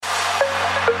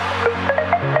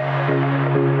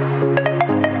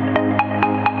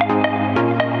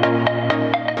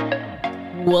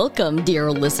Welcome,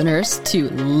 dear listeners, to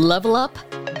Level Up,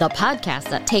 the podcast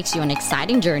that takes you on an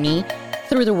exciting journey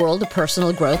through the world of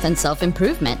personal growth and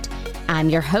self-improvement.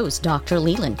 I'm your host, Dr.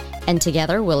 Leland, and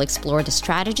together we'll explore the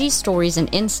strategies, stories,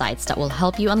 and insights that will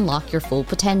help you unlock your full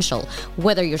potential.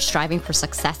 Whether you're striving for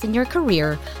success in your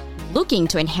career, looking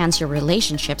to enhance your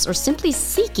relationships, or simply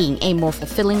seeking a more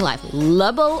fulfilling life,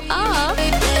 Level Up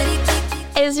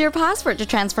is your passport to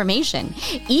transformation.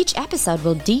 Each episode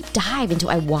will deep dive into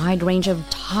a wide range of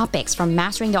topics, from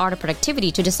mastering the art of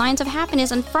productivity to the science of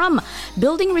happiness, and from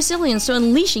building resilience to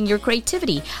unleashing your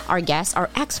creativity. Our guests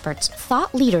are experts,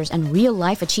 thought leaders, and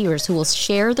real-life achievers who will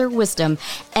share their wisdom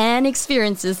and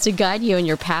experiences to guide you on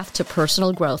your path to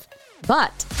personal growth.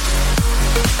 But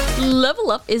Level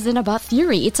Up isn't about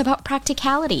theory, it's about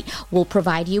practicality. We'll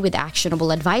provide you with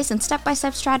actionable advice and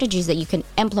step-by-step strategies that you can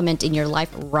implement in your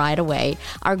life right away.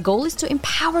 Our goal is to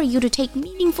empower you to take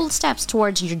meaningful steps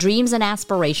towards your dreams and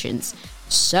aspirations.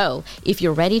 So, if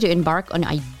you're ready to embark on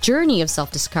a journey of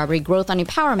self-discovery, growth, and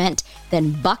empowerment,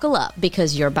 then buckle up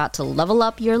because you're about to level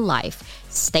up your life.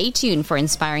 Stay tuned for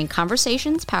inspiring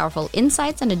conversations, powerful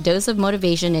insights, and a dose of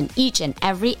motivation in each and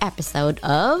every episode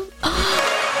of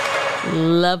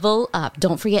Level Up.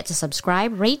 Don't forget to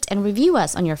subscribe, rate, and review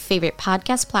us on your favorite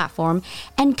podcast platform,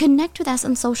 and connect with us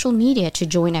on social media to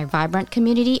join our vibrant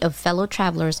community of fellow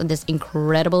travelers on this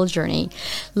incredible journey.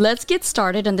 Let's get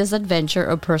started on this adventure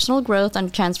of personal growth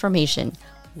and transformation.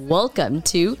 Welcome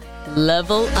to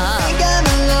Level Up.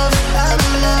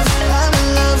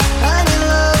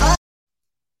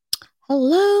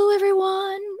 Hello,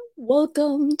 everyone.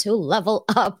 Welcome to Level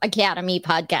Up Academy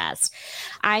podcast.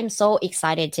 I'm so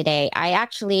excited today. I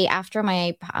actually, after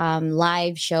my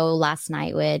live show last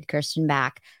night with Kirsten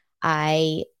Back,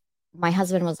 my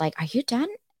husband was like, "Are you done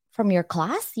from your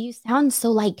class? You sound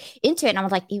so into it." And I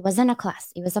was like, "It wasn't a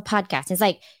class. It was a podcast." He's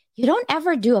like, "You don't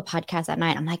ever do a podcast at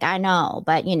night." I'm like, "I know,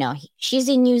 but she's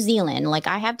in New Zealand.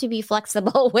 I have to be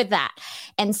flexible with that."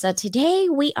 And so today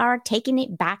we are taking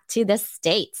it back to the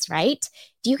States, right?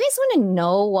 Do you guys want to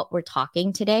know what we're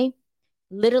talking today?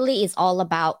 Literally is all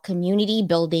about community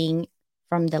building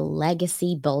from the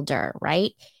legacy builder,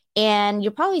 right? And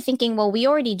you're probably thinking, well, we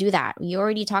already do that. We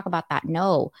already talk about that.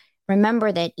 No,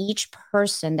 remember that each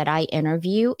person that I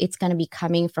interview, it's going to be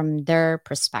coming from their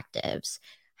perspectives.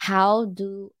 How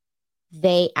do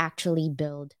they actually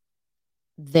build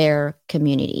their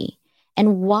community?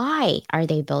 And why are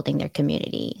they building their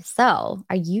community? So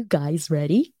are you guys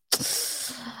ready?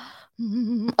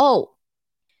 Oh,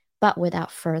 but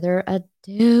without further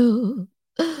ado,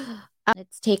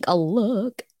 let's take a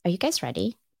look. Are you guys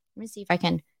ready? Let me see if I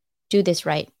can do this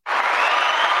right.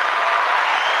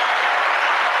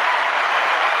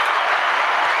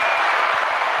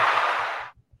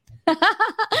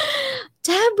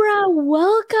 Deborah,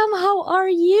 welcome. How are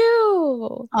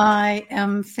you? I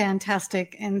am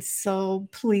fantastic and so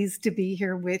pleased to be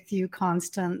here with you,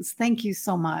 Constance. Thank you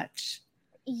so much.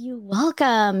 You're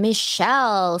welcome.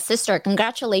 Michelle, sister,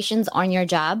 congratulations on your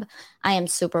job. I am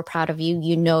super proud of you.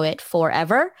 You know it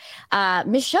forever.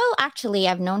 Michelle, actually,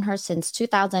 I've known her since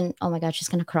 2000. Oh my God, she's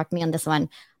going to correct me on this one.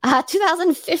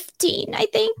 2015, I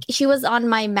think. She was on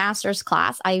my master's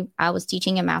class. I was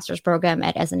teaching a master's program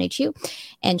at SNHU,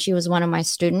 and she was one of my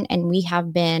students, and we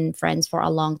have been friends for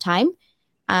a long time.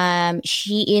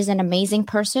 She is an amazing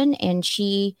person, and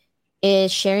she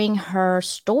is sharing her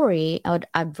story of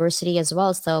adversity as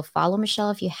well. So follow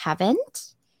Michelle if you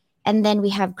haven't. And then we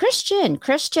have Christian.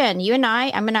 Christian, you and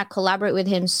I'm going to collaborate with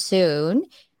him soon.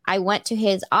 I went to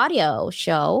his audio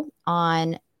show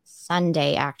on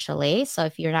Sunday, actually. So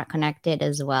if you're not connected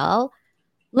as well,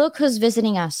 look who's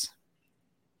visiting us.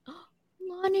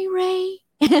 Lonnie Ray.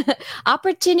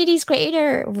 Opportunities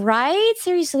creator, right?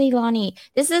 Seriously, Lonnie.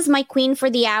 This is my queen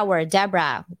for the hour,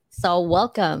 Deborah. So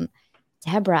welcome.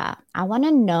 Deborah, I want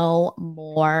to know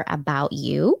more about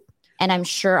you. And I'm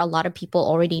sure a lot of people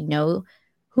already know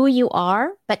who you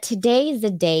are. But today is the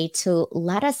day to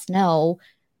let us know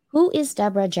who is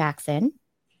Deborah Jackson.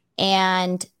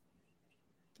 And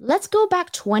let's go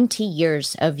back 20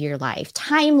 years of your life.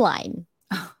 Timeline.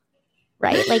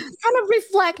 Right? Kind of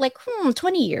reflect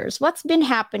 20 years. What's been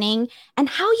happening and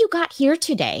how you got here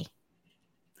today?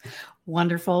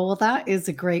 Wonderful. Well, that is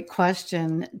a great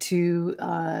question. To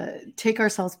take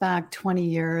ourselves back 20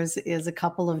 years is a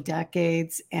couple of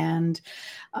decades, and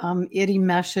it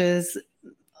enmeshes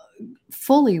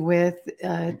fully with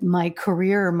my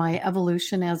career, my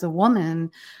evolution as a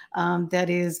woman, that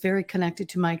is very connected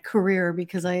to my career,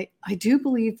 because I do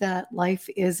believe that life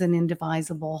is an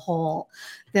indivisible whole,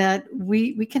 that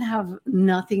we can have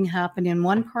nothing happen in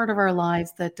one part of our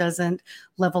lives that doesn't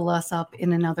level us up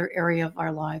in another area of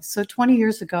our lives. So 20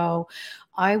 years ago,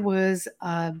 I was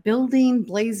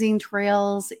blazing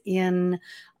trails in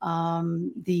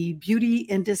the beauty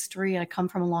industry. I come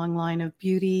from a long line of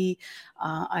beauty.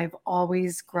 I've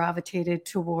always gravitated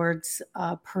towards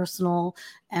personal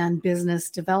and business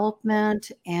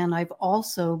development, and I've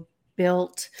also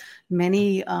built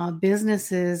many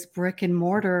businesses, brick and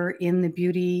mortar, in the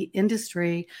beauty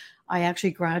industry. I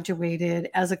actually graduated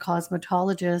as a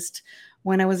cosmetologist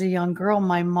when I was a young girl.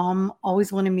 My mom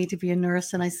always wanted me to be a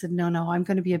nurse, and I said, no, I'm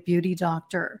going to be a beauty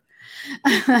doctor.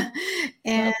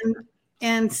 and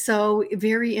and so,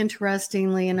 very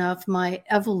interestingly enough, my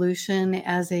evolution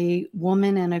as a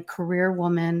woman and a career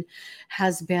woman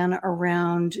has been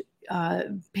around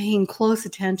paying close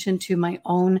attention to my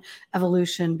own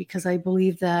evolution, because I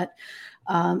believe that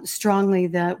strongly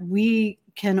that we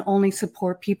can only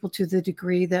support people to the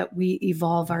degree that we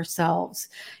evolve ourselves.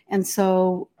 And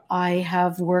so I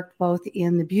have worked both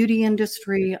in the beauty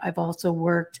industry. I've also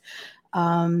worked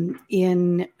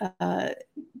in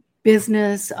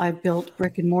business. I've built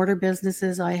brick and mortar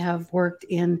businesses. I have worked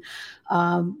in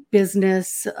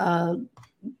businesses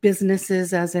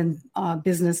as in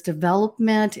business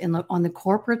development on the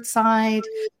corporate side.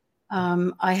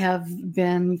 I have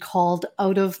been called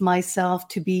out of myself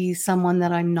to be someone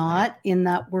that I'm not in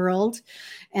that world.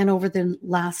 And over the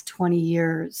last 20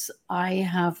 years, I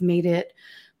have made it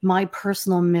my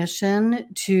personal mission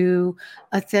to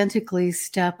authentically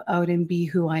step out and be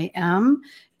who I am,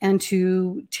 and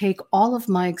to take all of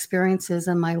my experiences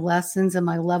and my lessons and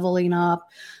my leveling up,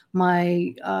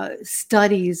 my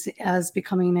studies as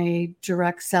becoming a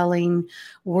direct selling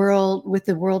world with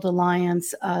the World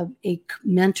Alliance, a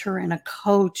mentor and a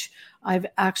coach. I've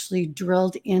actually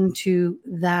drilled into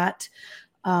that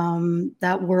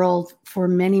world for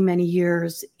many, many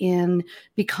years in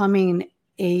becoming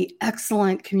an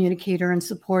excellent communicator and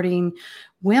supporting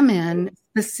women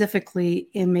specifically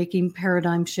in making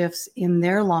paradigm shifts in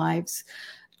their lives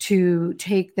to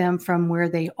take them from where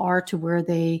they are to where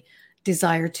they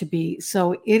desire to be.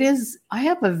 So I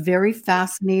have a very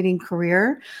fascinating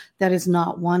career that is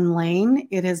not one lane.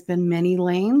 It has been many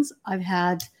lanes. I've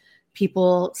had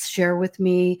people share with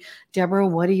me, Deborah,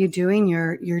 what are you doing?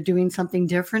 You're doing something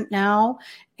different now.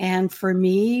 And for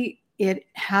me, it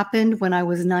happened when I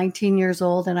was 19 years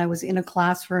old, and I was in a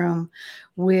classroom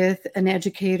with an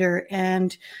educator,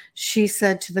 and she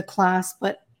said to the class,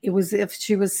 but it was if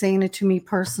she was saying it to me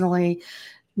personally,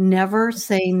 never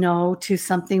say no to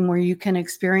something where you can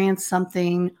experience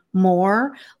something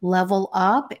more, level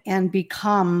up, and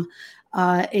become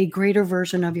a greater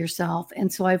version of yourself.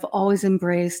 And so I've always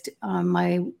embraced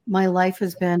my life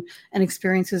has been an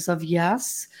experiences of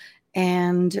yes,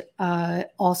 and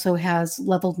also has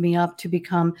leveled me up to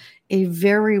become a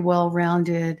very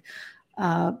well-rounded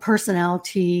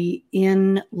personality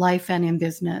in life and in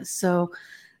business. So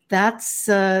that's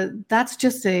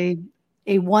just a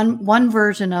one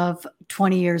version of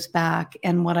 20 years back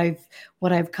and what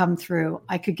I've come through.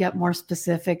 I could get more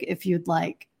specific if you'd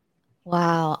like.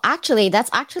 Wow. Actually, that's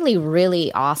actually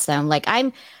really awesome. Like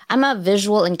I'm a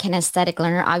visual and kinesthetic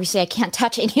learner. Obviously, I can't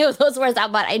touch any of those words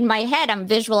out, but in my head, I'm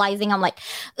visualizing. I'm like,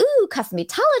 ooh,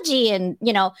 cosmetology. And,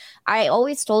 I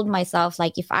always told myself,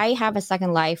 like, if I have a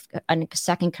second life, a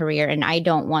second career, and I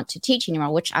don't want to teach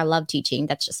anymore, which I love teaching,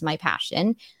 that's just my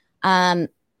passion. I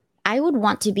would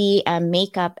want to be a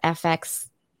makeup FX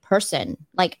person.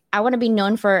 Like, I want to be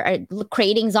known for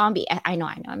creating zombie. I know,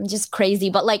 I'm just crazy,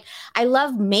 but like, I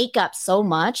love makeup so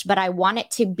much, but I want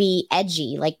it to be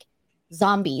edgy, like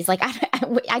zombies. Like,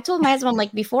 I told my husband,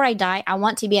 like, before I die, I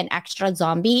want to be an extra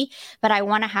zombie, but I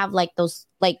want to have like those,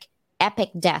 like,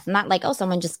 epic death, not like, oh,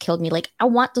 someone just killed me. Like, I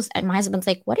want those. And my husband's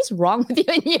like, what is wrong with you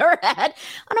in your head?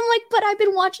 And I'm like, but I've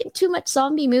been watching too much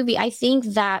zombie movie. I think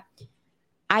that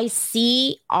I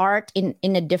see art in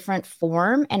a different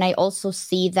form. And I also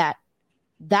see that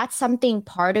that's something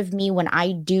part of me when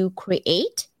I do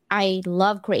create. I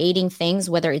love creating things,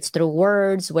 whether it's through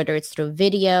words, whether it's through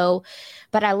video,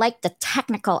 but I like the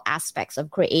technical aspects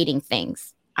of creating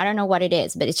things. I don't know what it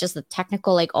is, but it's just the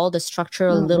technical, like all the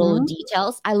structural little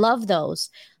details. I love those.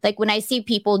 Like when I see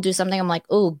people do something, I'm like,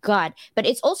 oh God. But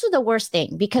it's also the worst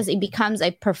thing because it becomes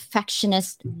a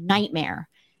perfectionist nightmare.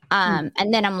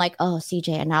 And then I'm like, oh,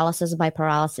 CJ, analysis by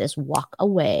paralysis, walk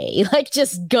away, like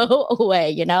just go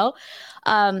away,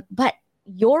 But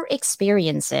your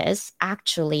experiences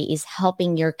actually is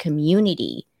helping your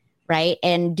community, right?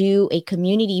 And do a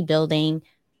community building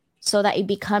so that it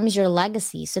becomes your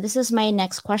legacy. So this is my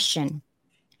next question.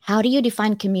 How do you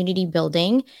define community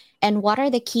building? And what are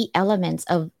the key elements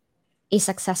of a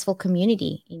successful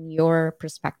community in your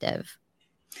perspective?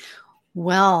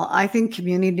 Well, I think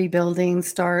community building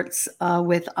starts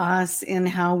with us in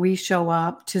how we show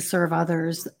up to serve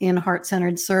others in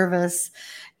heart-centered service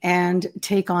and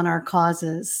take on our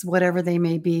causes, whatever they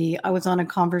may be. I was on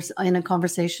in a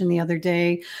conversation the other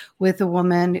day with a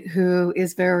woman who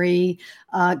is very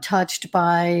touched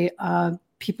by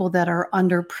people that are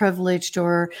underprivileged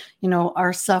or,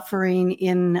 are suffering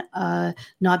in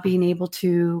not being able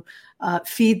to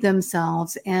feed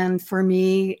themselves. And for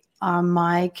me,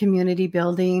 my community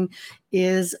building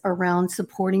is around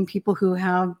supporting people who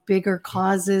have bigger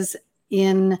causes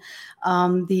in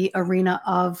the arena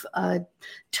of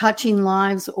touching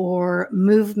lives or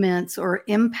movements or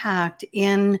impact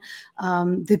in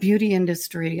the beauty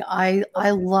industry. I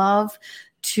love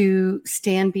to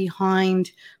stand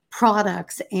behind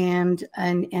products and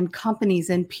companies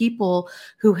and people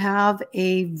who have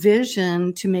a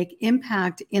vision to make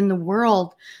impact in the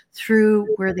world through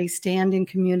where they stand in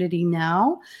community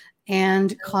now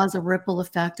and cause a ripple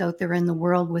effect out there in the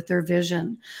world with their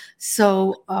vision.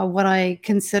 So what I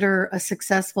consider a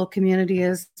successful community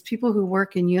is people who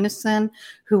work in unison,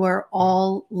 who are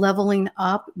all leveling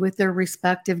up with their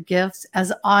respective gifts.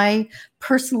 As I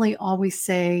personally always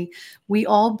say, we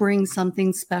all bring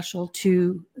something special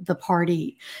to the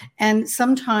party. And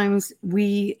sometimes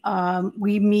we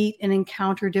meet and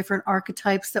encounter different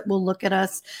archetypes that will look at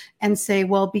us and say,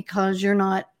 well, because you're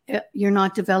not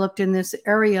developed in this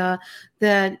area,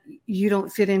 that you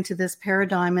don't fit into this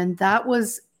paradigm. And that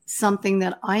was something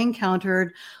that I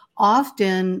encountered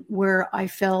often where I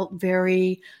felt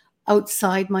very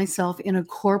outside myself in a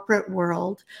corporate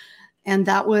world. And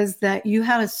that was that you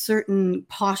had a certain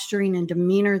posturing and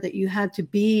demeanor that you had to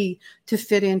be to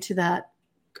fit into that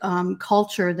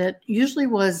culture that usually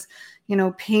was,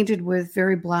 painted with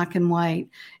very black and white.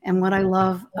 And what I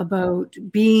love about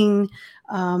being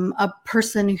a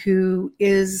person who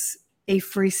is a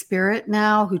free spirit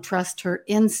now, who trusts her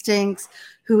instincts,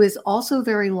 who is also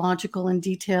very logical and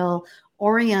detail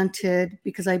oriented,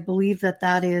 because I believe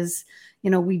that is,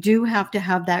 we do have to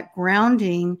have that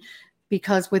grounding,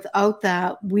 because without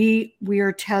that, we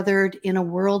are tethered in a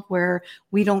world where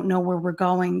we don't know where we're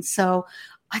going. So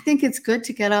I think it's good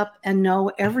to get up and know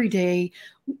every day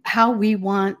how we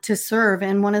want to serve.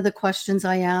 And one of the questions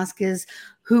I ask is,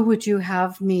 who would you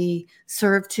have me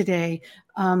serve today?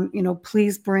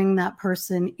 Please bring that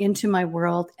person into my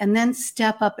world, and then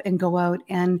step up and go out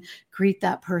and greet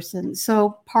that person.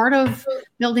 So part of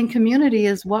building community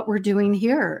is what we're doing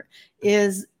here.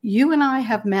 Is you and I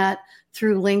have met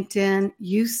through LinkedIn.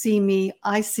 You see me,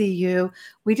 I see you.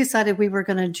 We decided we were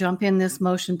going to jump in this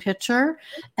motion picture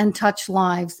and touch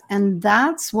lives. And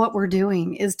that's what we're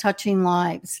doing, is touching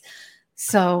lives.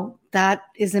 So that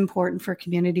is important for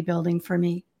community building for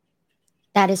me.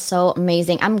 That is so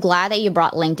amazing. I'm glad that you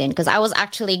brought LinkedIn, because I was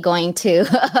actually going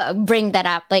to bring that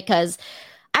up, because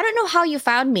I don't know how you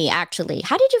found me, actually.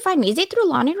 How did you find me? Is it through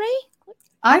Lonnie Ray?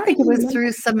 I think it was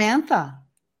through Samantha.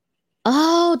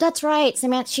 Oh, that's right.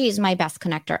 Samantha, she is my best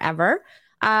connector ever.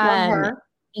 Love her.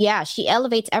 Yeah, she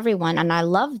elevates everyone. And I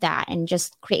love that. And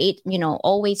just create,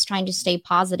 always trying to stay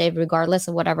positive regardless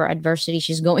of whatever adversity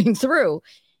she's going through.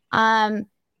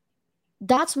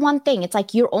 That's one thing. It's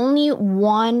like you're only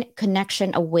one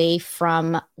connection away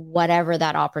from whatever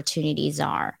that opportunities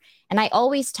are. And I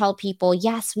always tell people,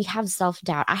 yes, we have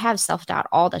self-doubt. I have self-doubt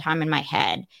all the time in my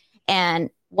head.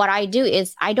 And what I do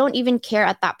is I don't even care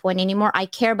at that point anymore. I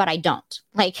care, but I don't.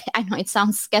 Like, I know it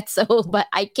sounds schizo, but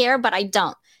I care, but I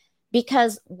don't.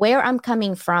 Because where I'm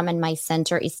coming from and my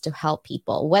center is to help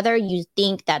people. Whether you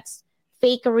think that's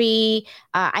fakery.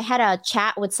 I had a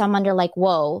chat with someone, they're like,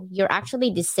 whoa, you're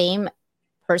actually the same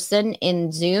person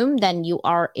in Zoom than you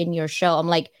are in your show. I'm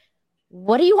like,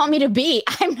 what do you want me to be?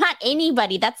 I'm not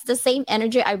anybody. That's the same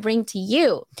energy I bring to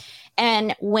you.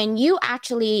 And when you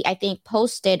actually, I think,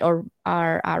 posted or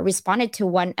responded to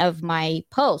one of my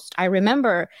posts, I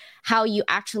remember how you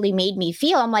actually made me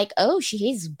feel. I'm like, oh,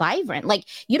 she's vibrant. Like,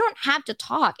 you don't have to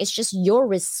talk. It's just your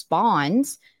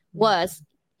response was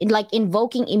like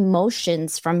invoking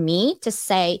emotions from me to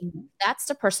say, that's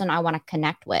the person I want to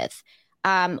connect with.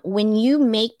 When you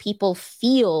make people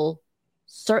feel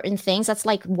certain things, that's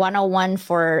like 101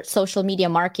 for social media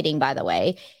marketing, by the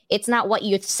way. It's not what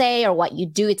you say or what you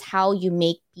do, it's how you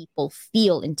make people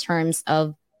feel in terms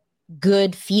of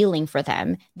good feeling for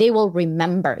them. They will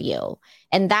remember you.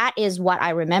 And that is what I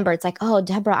remember. It's like, oh,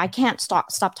 Deborah, I can't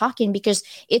stop talking, because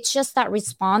it's just that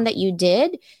response that you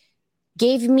did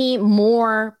gave me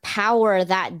more power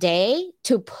that day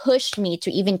to push me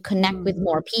to even connect with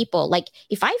more people. Like,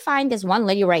 if I find this one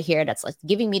lady right here that's like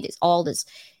giving me all this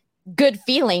good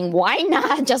feeling. Why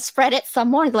not just spread it some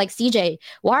more? Like, CJ,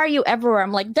 why are you everywhere?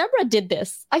 I'm like, Deborah did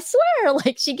this. I swear.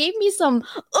 Like, she gave me some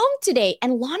today.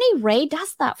 And Lonnie Ray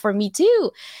does that for me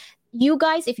too. You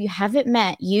guys, if you haven't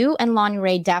met, you and Lonnie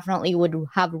Ray definitely would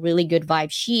have really good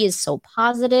vibes. She is so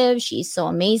positive. She's so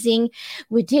amazing.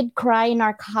 We did cry in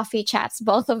our coffee chats,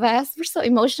 both of us. We're so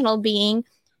emotional being.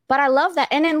 But I love that.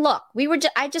 And then look,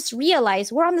 I just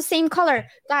realized we're on the same color.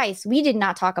 Guys, we did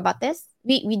not talk about this.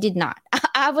 We did not.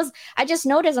 I just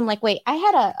noticed, I'm like, wait, I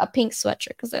had a pink sweatshirt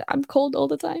because I'm cold all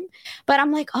the time. But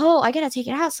I'm like, oh, I gotta take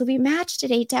it out. So we matched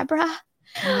today, Deborah.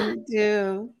 We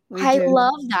do. I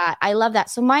love that. I love that.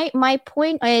 So my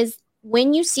point is,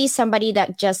 when you see somebody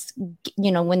that just,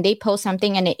 when they post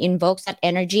something and it invokes that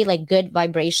energy, like good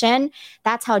vibration,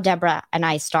 that's how Deborah and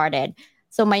I started.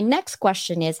 So my next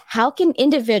question is, how can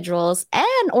individuals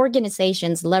and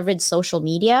organizations leverage social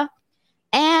media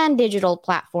and digital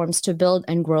platforms to build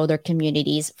and grow their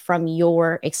communities from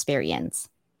your experience?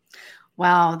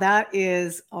 Wow, that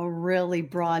is a really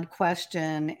broad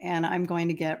question, and I'm going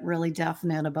to get really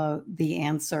definite about the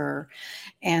answer.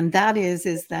 And that is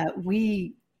that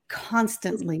we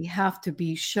constantly have to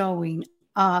be showing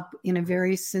up in a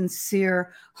very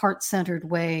sincere, heart-centered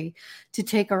way to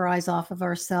take our eyes off of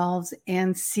ourselves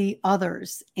and see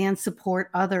others and support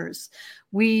others.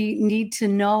 We need to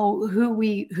know who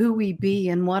we be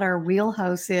and what our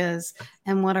wheelhouse is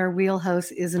and what our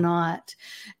wheelhouse is not,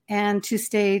 and to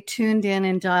stay tuned in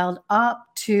and dialed up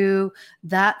to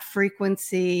that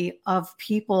frequency of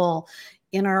people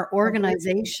in our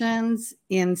organizations,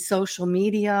 in social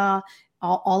media,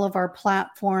 all of our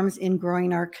platforms, in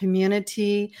growing our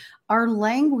community. Our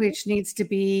language needs to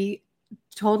be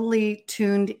totally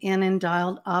tuned in and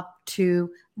dialed up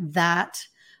to that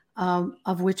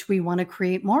of which we want to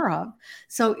create more of.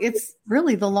 So it's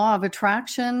really the law of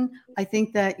attraction. I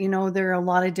think that, there are a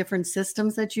lot of different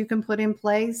systems that you can put in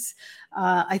place.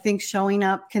 I think showing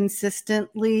up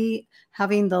consistently,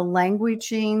 having the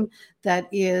languaging that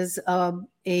is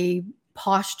a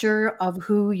posture of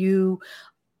who you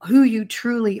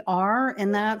truly are.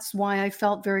 And that's why I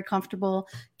felt very comfortable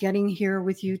getting here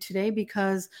with you today,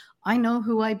 because I know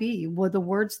who I be. Well, the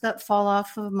words that fall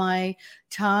off of my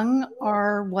tongue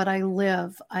are what I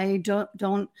live. I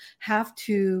don't have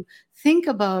to think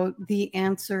about the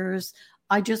answers.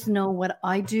 I just know what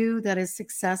I do that is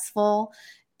successful.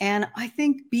 And I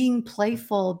think being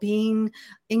playful, being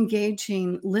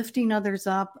engaging, lifting others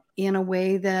up in a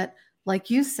way that, like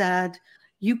you said,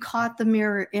 you caught the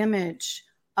mirror image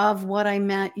of what I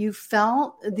meant. You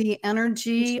felt the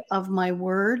energy of my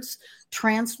words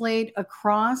translate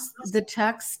across the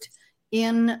text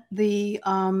in the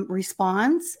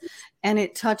response, and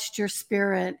it touched your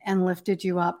spirit and lifted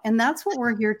you up. And that's what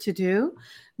we're here to do,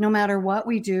 no matter what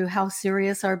we do, how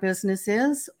serious our business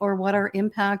is, or what our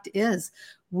impact is.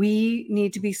 We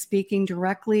need to be speaking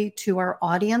directly to our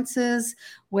audiences,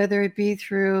 whether it be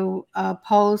through a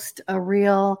post, a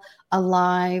reel, a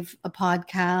live, a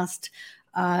podcast,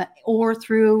 or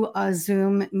through a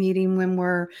Zoom meeting when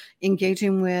we're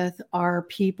engaging with our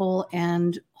people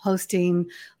and hosting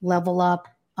level up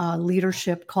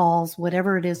leadership calls,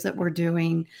 whatever it is that we're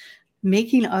doing.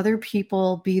 Making other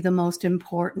people be the most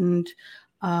important,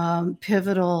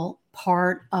 pivotal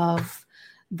part of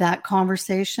that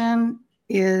conversation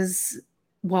is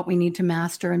what we need to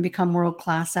master and become world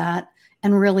class at,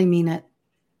 and really mean it.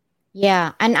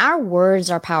 Yeah. And our words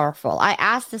are powerful. I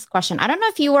asked this question. I don't know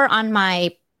if you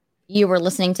were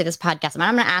listening to this podcast, but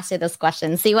I'm going to ask you this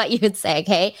question, see what you would say.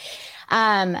 Okay.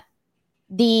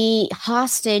 The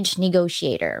hostage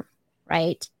negotiator,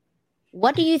 right?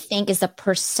 What do you think is the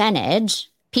percentage?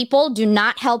 People, do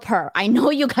not help her. I know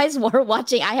you guys were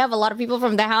watching. I have a lot of people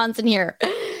from the house in here.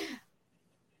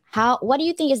 What do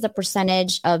you think is the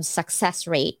percentage of success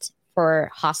rate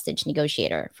for hostage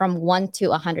negotiator from 1 to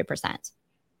 100%?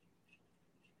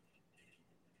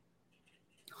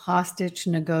 Hostage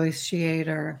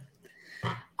negotiator.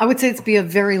 I would say it's be a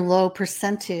very low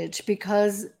percentage,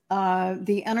 because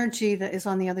the energy that is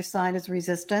on the other side is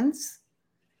resistance.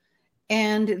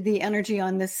 And the energy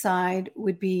on this side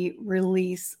would be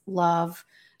release, love,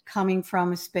 coming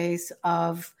from a space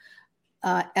of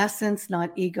essence,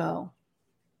 not ego.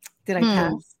 Did I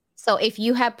pass? So if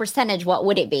you have percentage, what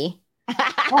would it be?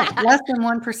 Less than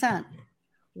 1%.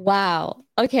 Wow.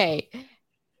 Okay.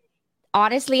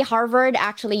 Honestly, Harvard,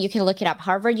 actually, you can look it up.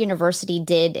 Harvard University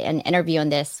did an interview on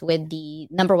this with the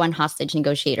 #1 hostage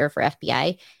negotiator for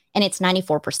FBI, and it's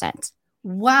 94%.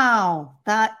 Wow.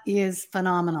 That is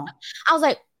phenomenal.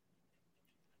 I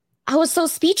was so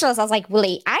speechless. I was like,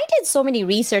 Willie, I did so many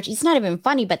research. It's not even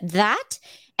funny, but that.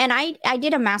 And I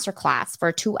did a master class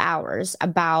for 2 hours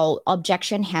about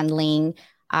objection handling,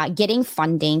 getting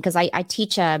funding, because I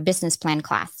teach a business plan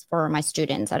class for my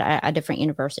students at a different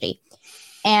university.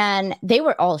 And they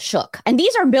were all shook. And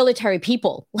these are military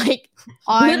people, like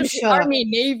I'm shook. Army,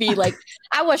 Navy. Like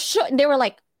I was shook. They were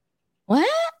like, what?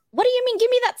 What do you mean? Give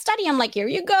me that study. I'm like, here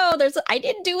you go. I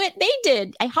didn't do it. They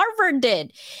did. Harvard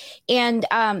did. And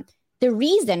the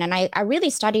reason, and I really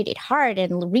studied it hard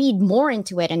and read more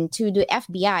into it and to the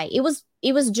FBI.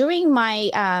 It was during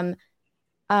my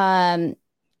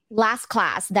last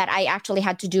class that I actually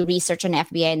had to do research on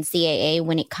FBI and CAA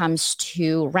when it comes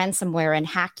to ransomware and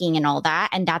hacking and all that.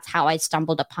 And that's how I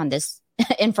stumbled upon this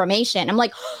information. I'm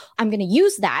like, I'm going to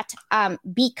use that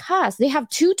because they have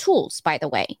 2 tools, by the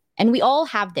way. And we all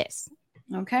have this.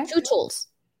 Okay. 2 tools,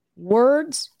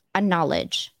 words and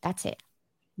knowledge. That's it.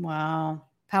 Wow.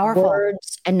 Powerful.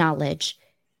 Words and knowledge.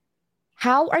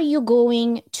 How are you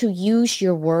going to use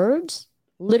your words?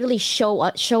 Literally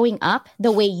showing up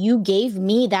the way you gave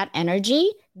me that energy.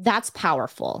 That's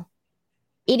powerful.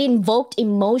 It invoked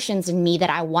emotions in me that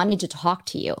I wanted to talk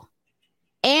to you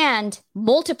and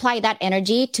multiply that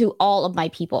energy to all of my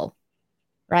people,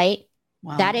 right?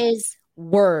 Wow. That is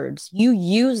words. You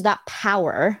use that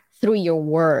power through your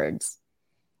words.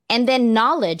 And then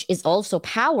knowledge is also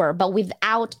power, but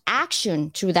without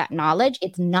action through that knowledge,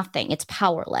 it's nothing. It's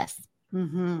powerless,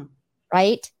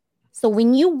 right? So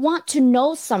when you want to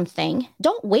know something,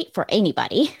 don't wait for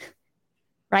anybody,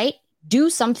 right? Do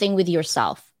something with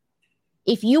yourself.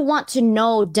 If you want to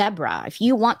know Deborah, if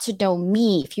you want to know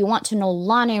me, if you want to know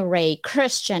Lonnie Ray,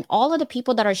 Christian, all of the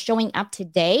people that are showing up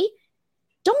today,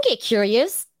 don't get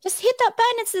curious. Just hit that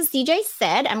button. It says, CJ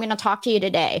said, I'm going to talk to you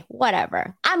today.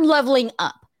 Whatever. I'm leveling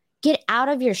up. Get out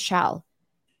of your shell.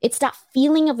 It's that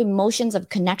feeling of emotions, of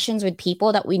connections with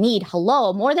people that we need.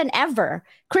 Hello, more than ever.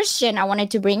 Christian, I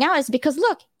wanted to bring out is because,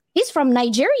 look, he's from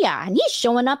Nigeria and he's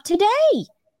showing up today,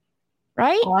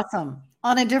 right? Awesome.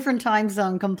 On a different time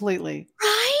zone completely.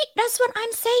 Right? That's what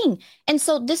I'm saying. And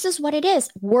so this is what it is.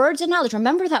 Words and knowledge.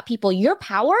 Remember that, people. Your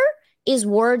power is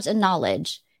words and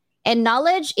knowledge. And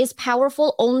knowledge is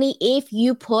powerful only if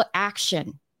you put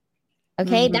action.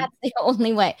 Okay, that's the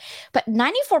only way. But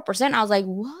 94%, I was like,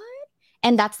 what?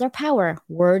 And that's their power,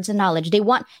 words and knowledge. They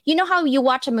want, you know how you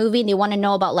watch a movie and they want to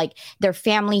know about like their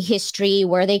family history,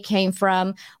 where they came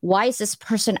from. Why is this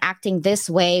person acting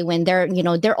this way when they're,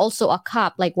 they're also a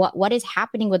cop? Like what is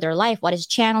happening with their life? What is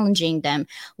challenging them?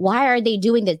 Why are they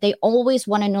doing this? They always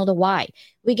want to know the why.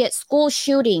 We get school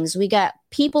shootings. We got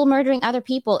people murdering other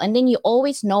people. And then you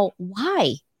always know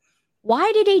why.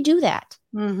 Why did they do that?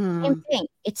 Same thing.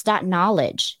 It's that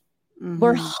knowledge.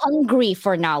 We're hungry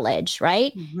for knowledge,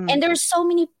 right? And there's so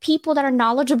many people that are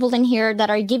knowledgeable in here that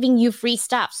are giving you free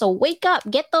stuff. So wake up,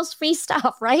 get those free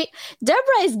stuff, right?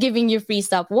 Deborah is giving you free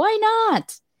stuff. Why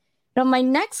not? Now, my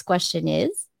next question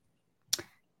is,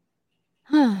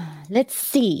 let's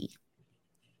see.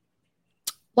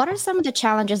 What are some of the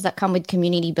challenges that come with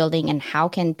community building and how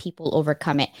can people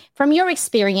overcome it? From your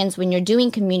experience, when you're doing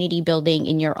community building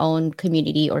in your own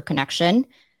community or connection,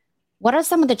 what are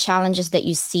some of the challenges that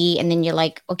you see? And then you're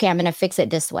like, okay, I'm going to fix it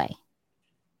this way.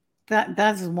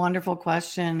 That's a wonderful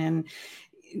question. And,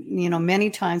 many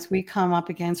times we come up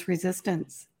against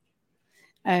resistance.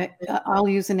 I'll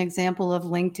use an example of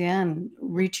LinkedIn,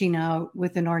 reaching out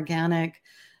with an organic,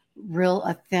 real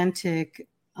authentic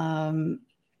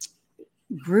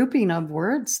grouping of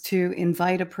words to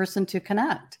invite a person to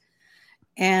connect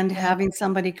and having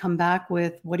somebody come back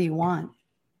with, what do you want?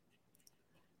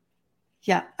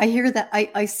 Yeah, I hear that.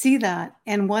 I see that.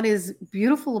 And what is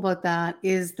beautiful about that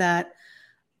is that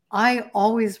I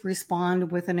always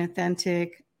respond with an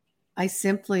authentic, I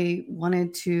simply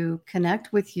wanted to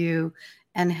connect with you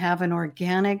and have an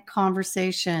organic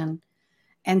conversation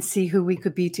and see who we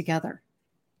could be together.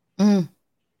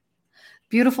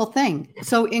 Beautiful thing.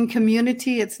 So in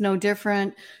community, it's no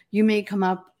different. You may come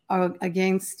up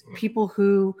against people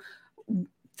who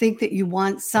think that you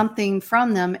want something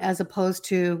from them as opposed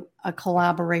to a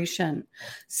collaboration.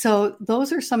 So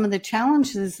those are some of the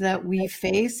challenges that we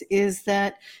face, is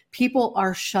that people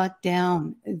are shut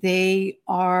down. They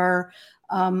are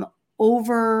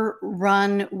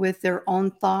overrun with their own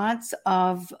thoughts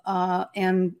of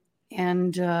and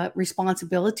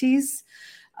responsibilities.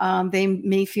 They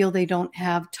may feel they don't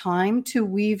have time to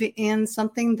weave in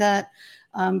something that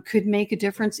could make a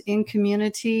difference in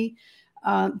community.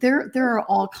 There are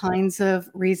all kinds of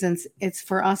reasons. It's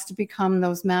for us to become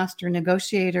those master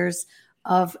negotiators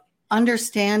of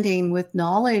understanding with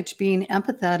knowledge, being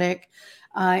empathetic,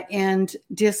 and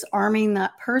disarming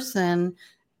that person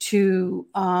to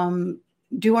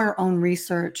do our own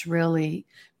research really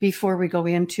before we go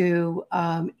into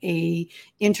a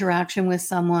interaction with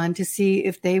someone to see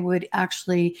if they would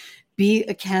actually be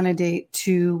a candidate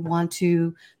to want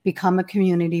to become a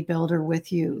community builder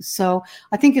with you. So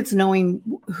I think it's knowing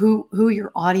who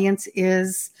your audience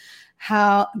is,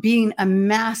 how being a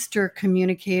master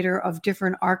communicator of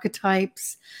different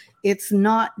archetypes. It's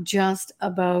not just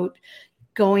about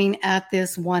going at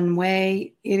this one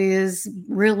way. It is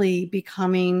really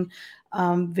becoming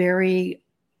very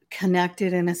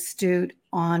connected and astute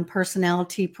on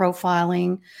personality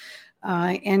profiling,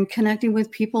 and connecting with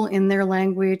people in their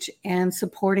language and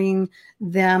supporting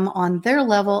them on their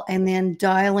level, and then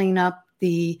dialing up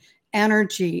the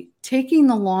energy, taking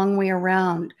the long way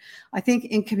around. I think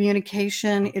in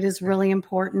communication, it is really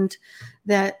important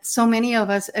that so many of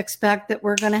us expect that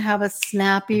we're going to have a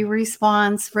snappy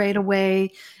response right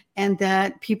away, and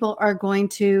that people are going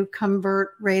to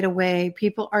convert right away.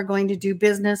 People are going to do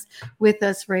business with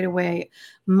us right away.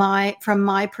 From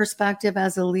my perspective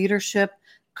as a leadership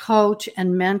coach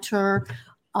and mentor,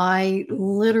 I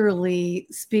literally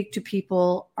speak to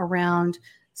people around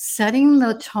setting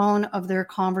the tone of their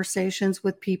conversations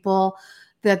with people,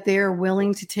 that they're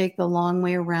willing to take the long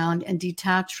way around and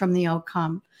detach from the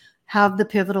outcome, have the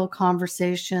pivotal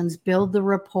conversations, build the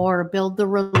rapport, build the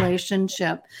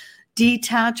relationship,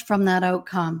 detach from that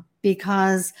outcome.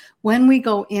 Because when we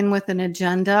go in with an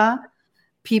agenda,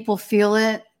 people feel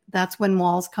it. That's when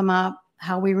walls come up.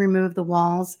 How we remove the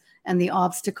walls and the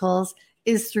obstacles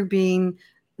is through being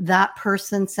that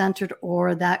person-centered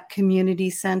or that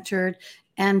community-centered,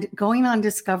 and going on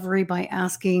discovery by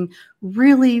asking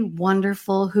really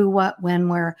wonderful who, what, when,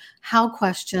 where, how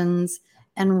questions,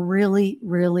 and really,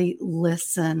 really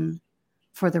listen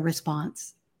for the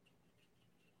response.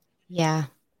 Yeah.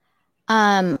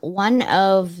 One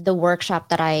of the workshop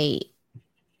that I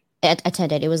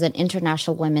attended, it was an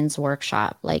international women's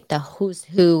workshop, like the who's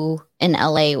who in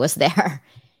LA was there.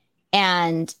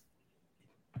 And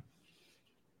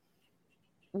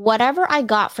whatever I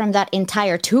got from that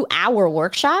entire 2-hour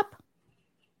workshop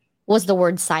was the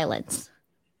word silence.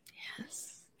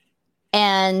 Yes.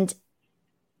 And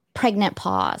pregnant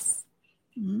pause.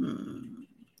 Mm.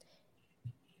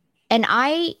 And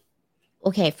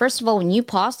first of all, when you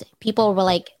paused, people were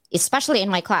like, especially in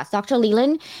my class, Dr.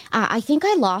 Leland, I think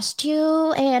I lost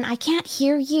you and I can't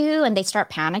hear you. And they start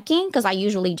panicking because I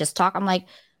usually just talk. I'm like,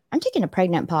 I'm taking a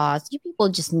pregnant pause. You people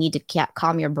just need to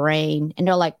calm your brain. And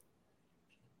they're like,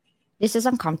 this is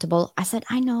uncomfortable. I said,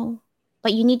 I know,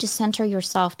 but you need to center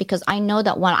yourself, because I know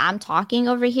that when I'm talking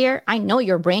over here, I know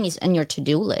your brain is in your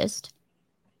to-do list.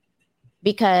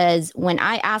 Because when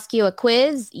I ask you a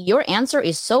quiz, your answer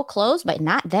is so close, but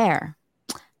not there.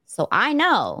 So I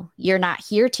know you're not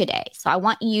here today. So I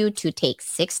want you to take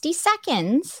 60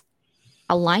 seconds,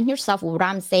 align yourself with what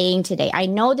I'm saying today. I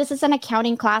know this is an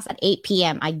accounting class at 8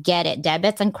 p.m. I get it.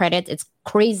 Debits and credits, it's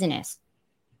craziness.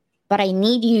 But I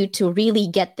need you to really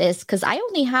get this, because I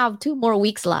only have 2 more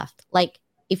weeks left. Like,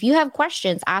 if you have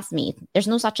questions, ask me. There's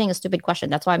no such thing as a stupid question.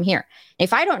 That's why I'm here.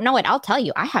 If I don't know it, I'll tell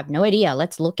you. I have no idea.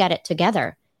 Let's look at it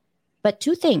together. But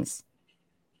 2 things.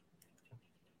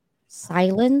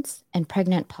 Silence and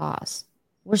pregnant pause.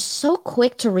 We're so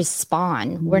quick to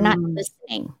respond. We're not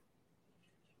listening.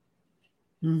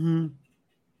 Mm-hmm.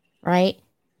 Right?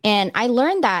 And I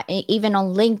learned that even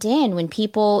on LinkedIn, when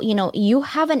people,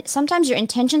 sometimes your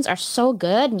intentions are so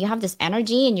good and you have this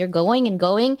energy and you're going and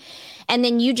going, and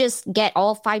then you just get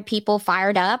all 5 people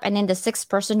fired up. And then the 6th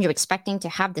person, you're expecting to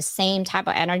have the same type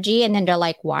of energy. And then they're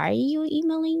like, why are you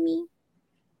emailing me?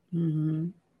 Mm-hmm.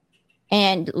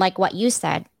 And like what you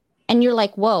said, and you're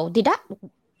like, whoa, did that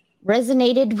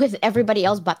resonated with everybody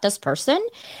else but this person?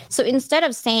 So instead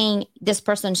of saying this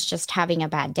person's just having a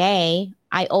bad day,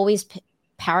 I always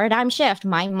paradigm shift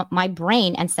my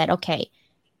brain and said, okay,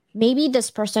 maybe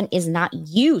this person is not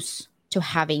used to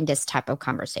having this type of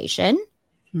conversation.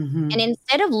 Mm-hmm. And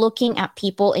instead of looking at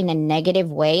people in a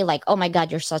negative way, like, oh my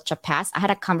God, you're such a pest. I had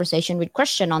a conversation with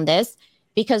Christian on this,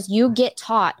 because you get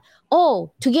taught,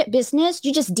 oh, to get business,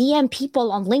 you just DM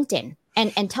people on LinkedIn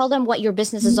and tell them what your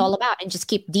business is all about and just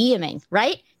keep DMing,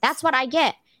 right? That's what I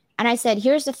get. And I said,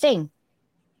 here's the thing.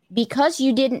 Because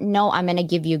you didn't know, I'm going to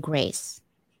give you grace.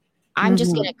 I'm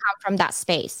just going to come from that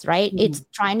space, right? It's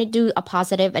trying to do a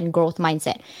positive and growth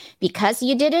mindset. Because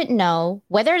you didn't know,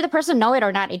 whether the person know it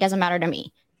or not, it doesn't matter to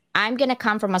me. I'm going to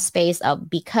come from a space of,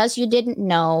 because you didn't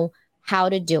know how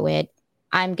to do it,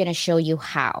 I'm going to show you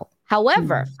how.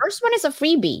 However, first one is a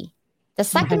freebie. The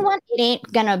second one, it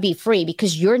ain't going to be free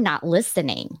because you're not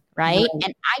listening, right?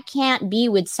 And I can't be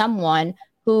with someone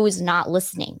who's not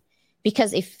listening,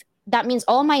 because if that means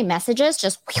all my messages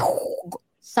just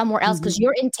somewhere else because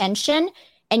your intention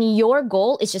and your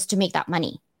goal is just to make that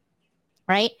money,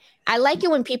 right? I like it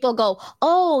when people go,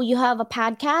 oh, you have a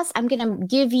podcast? I'm going to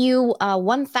give you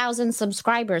 1,000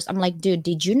 subscribers. I'm like, dude,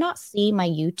 did you not see my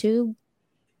YouTube?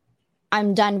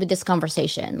 I'm done with this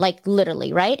conversation, like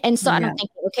literally, right? And so I'm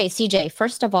thinking, okay, CJ,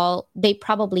 first of all, they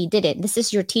probably did it. This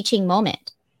is your teaching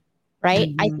moment,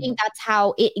 right? I think that's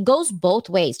how it goes both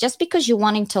ways. Just because you're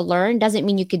wanting to learn doesn't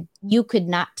mean you could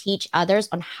not teach others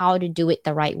on how to do it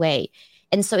the right way.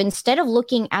 And so instead of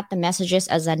looking at the messages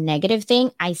as a negative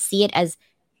thing, I see it as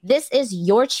this is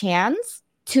your chance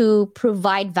to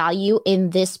provide value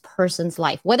in this person's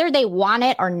life, whether they want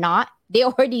it or not. They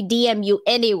already DM you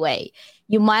anyway.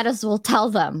 You might as well tell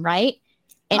them, right?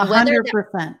 And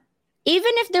 100%.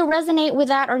 Even if they resonate with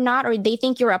that or not, or they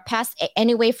think you're a pest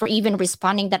anyway for even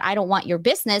responding that I don't want your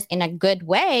business in a good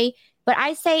way. But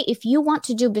I say, if you want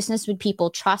to do business with people,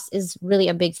 trust is really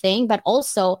a big thing. But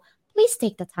also, please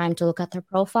take the time to look at their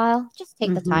profile. Just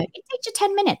take the time. It takes you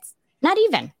 10 minutes, not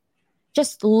even.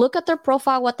 Just look at their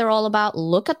profile, what they're all about.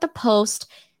 Look at the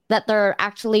post that they're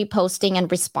actually posting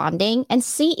and responding, and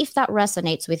see if that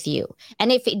resonates with you. And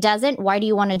if it doesn't, why do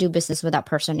you want to do business with that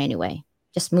person anyway?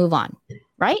 Just move on,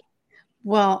 right?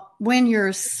 Well, when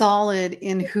you're solid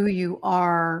in who you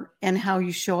are and how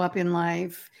you show up in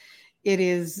life, it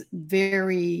is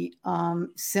very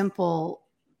simple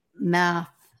math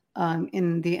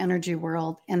in the energy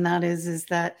world. And that is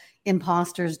that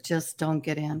imposters just don't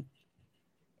get in.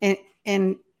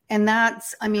 And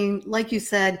that's, I mean, like you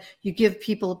said, you give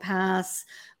people a pass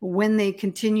when they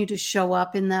continue to show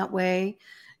up in that way.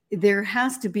 There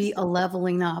has to be a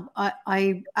leveling up.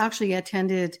 I actually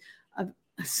attended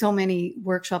so many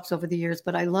workshops over the years,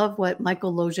 but I love what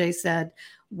Michael Loge said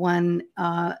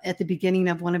at the beginning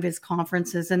of one of his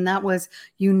conferences. And that was,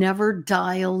 you never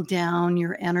dial down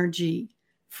your energy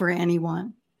for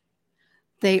anyone.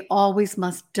 They always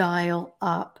must dial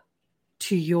up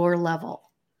to your level.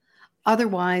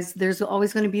 Otherwise, there's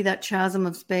always going to be that chasm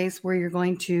of space where you're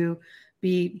going to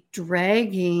be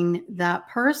dragging that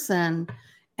person.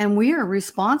 And we are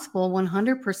responsible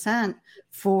 100%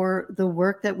 for the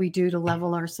work that we do to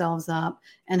level ourselves up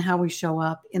and how we show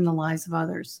up in the lives of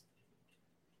others.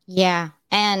 Yeah.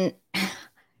 And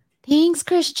thanks,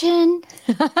 Christian.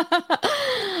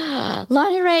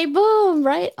 Lonnie Ray, boom,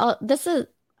 right? Oh,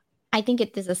 I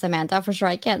think this is Samantha for sure.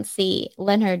 I can't see.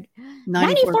 Leonard,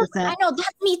 94%. I know,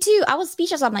 that's me too. I was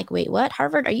speechless. I'm like, wait, what?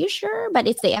 Harvard, are you sure? But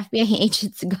it's the FBI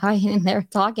agent's guy in there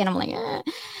talking. I'm like,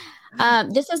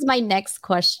 This is my next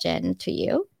question to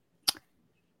you.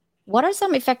 What are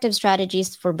some effective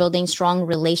strategies for building strong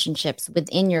relationships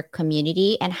within your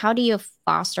community? And how do you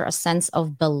foster a sense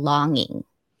of belonging?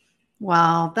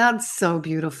 Wow, that's so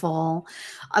beautiful.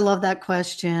 I love that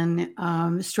question.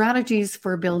 Strategies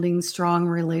for building strong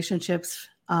relationships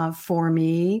for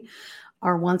me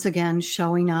are once again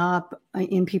showing up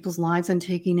in people's lives and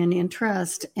taking an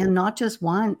interest, and not just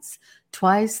once,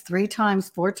 twice, 3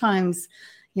 times, 4 times,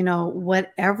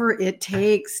 whatever it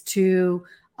takes to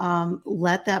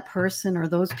let that person or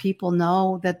those people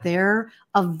know that they're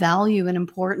of value and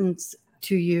importance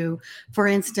to you. For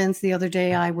instance, the other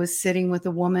day I was sitting with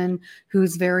a woman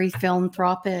who's very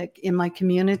philanthropic in my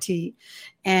community,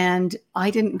 and I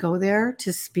didn't go there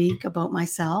to speak about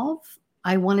myself.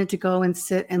 I wanted to go and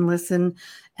sit and listen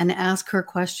and ask her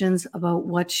questions about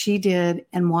what she did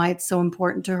and why it's so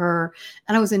important to her.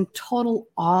 And I was in total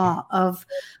awe of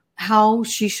how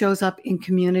she shows up in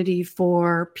community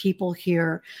for people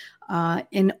here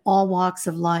in all walks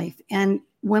of life. And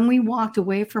when we walked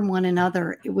away from one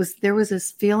another, there was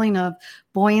this feeling of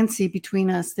buoyancy between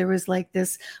us. There was like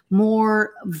this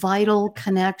more vital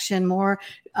connection, more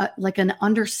like an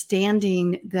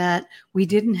understanding that we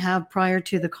didn't have prior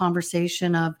to the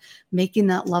conversation of making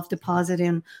that love deposit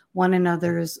in one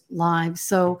another's lives.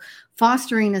 So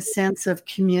fostering a sense of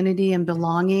community and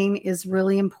belonging is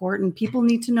really important. People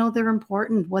need to know they're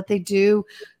important. What they do,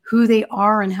 who they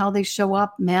are, and how they show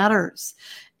up matters.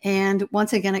 And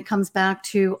once again, it comes back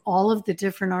to all of the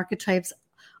different archetypes.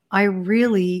 I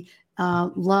really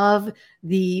love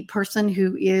the person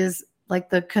who is like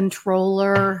the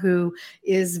controller, who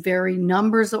is very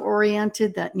numbers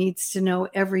oriented, that needs to know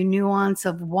every nuance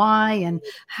of why and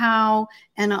how.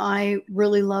 And I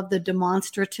really love the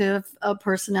demonstrative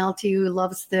personality who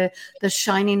loves the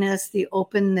shininess, the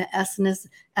open, the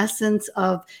essence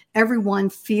of everyone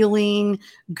feeling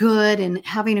good and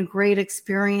having a great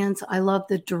experience. I love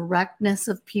the directness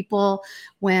of people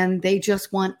when they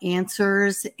just want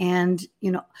answers. And,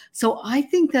 so I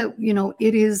think that,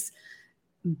 it is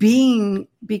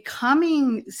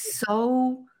becoming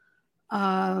so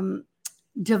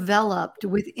developed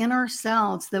within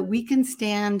ourselves that we can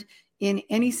stand in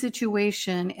any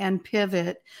situation and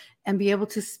pivot and be able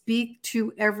to speak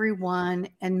to everyone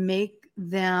and make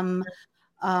them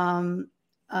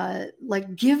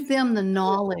like give them the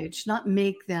knowledge, not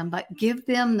make them, but give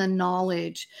them the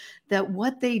knowledge that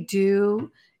what they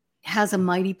do has a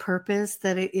mighty purpose,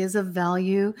 that it is of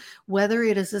value, whether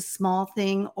it is a small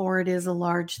thing or it is a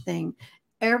large thing.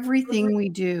 Everything we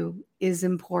do is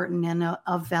important and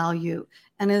of value.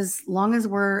 And as long as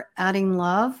we're adding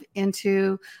love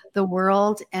into the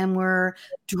world and we're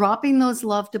dropping those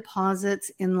love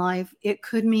deposits in life, it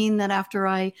could mean that after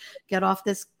I get off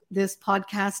this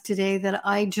podcast today, that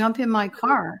I jump in my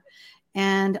car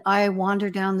and I wander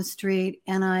down the street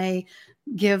and I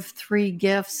give 3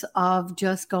 gifts of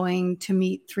just going to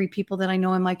meet 3 people that I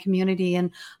know in my community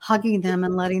and hugging them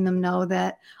and letting them know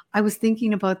that I was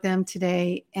thinking about them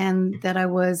today and that I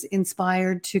was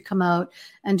inspired to come out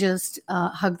and just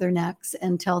hug their necks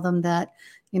and tell them that,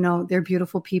 they're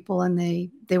beautiful people and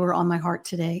they were on my heart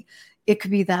today. It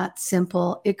could be that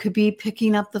simple. It could be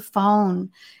picking up the phone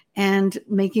and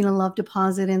making a love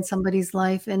deposit in somebody's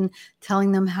life and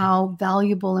telling them how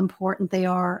valuable, important they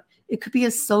are. It could be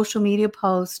a social media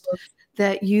post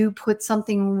that you put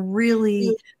something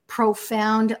really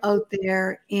profound out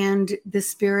there and the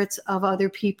spirits of other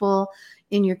people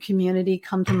in your community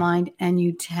come to mind and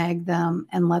you tag them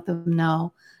and let them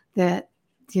know that,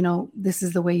 this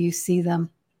is the way you see them.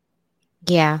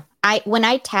 Yeah. When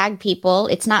I tag people,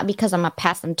 it's not because I'm a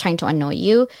pest, I'm trying to annoy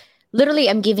you. Literally,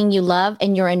 I'm giving you love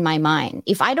and you're in my mind.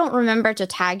 If I don't remember to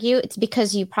tag you, it's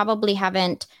because you probably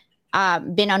haven't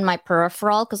been on my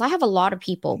peripheral, because I have a lot of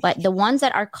people, but the ones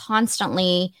that are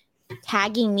constantly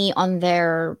tagging me on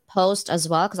their post as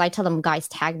well, because I tell them, guys,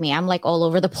 tag me. I'm like all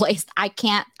over the place.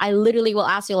 I literally will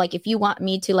ask you, like, if you want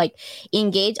me to like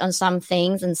engage on some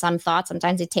things and some thoughts,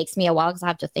 sometimes it takes me a while because I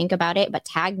have to think about it, but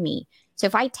tag me. So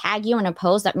if I tag you in a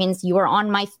post, that means you are on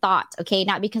my thought, okay?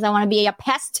 Not because I want to be a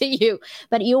pest to you,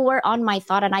 but you were on my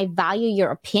thought and I value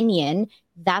your opinion.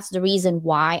 That's the reason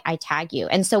why I tag you.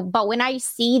 And so, but when I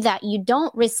see that you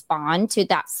don't respond to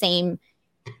that same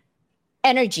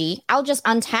energy, I'll just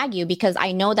untag you, because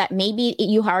I know that maybe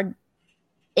you are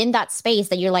in that space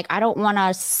that you're like, I don't want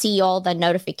to see all the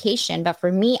notification. But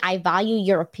for me, I value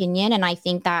your opinion. And I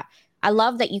think that I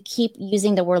love that you keep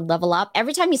using the word level up.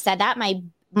 Every time you said that,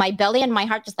 my belly and my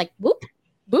heart just like boop,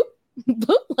 boop,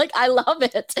 boop. Like, I love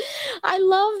it. I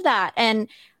love that. And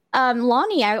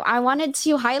Lonnie, I wanted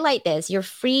to highlight this. You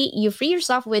free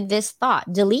yourself with this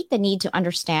thought. Delete the need to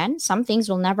understand. Some things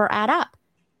will never add up.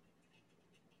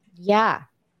 Yeah.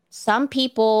 Some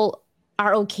people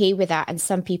are okay with that and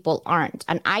some people aren't.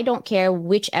 And I don't care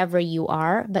whichever you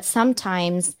are, but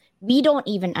sometimes we don't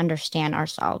even understand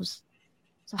ourselves.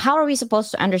 So how are we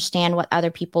supposed to understand what other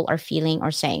people are feeling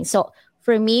or saying? So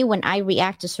for me, when I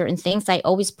react to certain things, I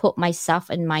always put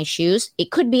myself in my shoes. It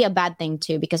could be a bad thing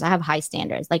too, because I have high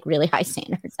standards, like really high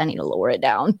standards. I need to lower it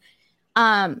down.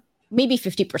 Maybe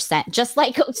 50%. Just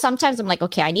like sometimes I'm like,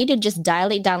 okay, I need to just dial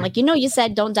it down. Like, you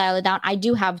said, don't dial it down. I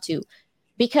do have to,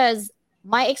 because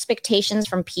my expectations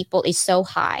from people is so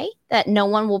high that no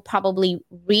one will probably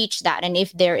reach that. And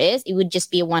if there is, it would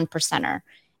just be a 1%er.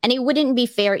 And it wouldn't be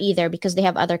fair either, because they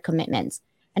have other commitments.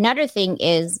 Another thing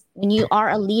is, when you are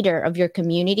a leader of your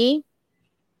community,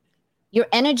 your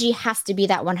energy has to be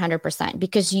that 100%,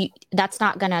 because that's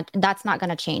not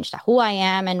gonna change. Who I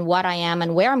am and what I am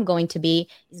and where I'm going to be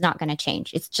is not going to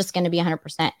change. It's just going to be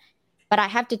 100%. But I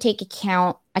have to take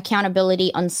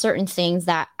accountability on certain things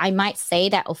that I might say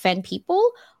that offend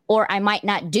people, or I might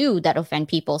not do that offend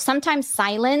people. Sometimes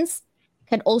silence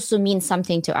can also mean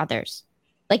something to others.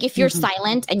 Like, if you're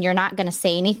silent and you're not going to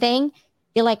say anything,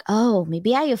 you're like, oh,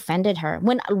 maybe I offended her.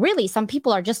 When really, some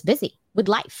people are just busy with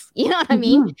life. You know what I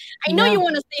mean? I know you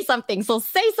want to say something, so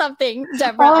say something,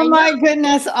 Deborah. Oh my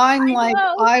goodness.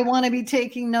 I want to be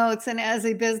taking notes. And as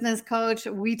a business coach,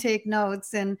 we take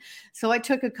notes. And so I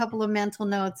took a couple of mental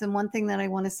notes. And one thing that I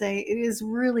want to say, it is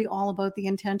really all about the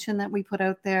intention that we put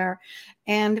out there.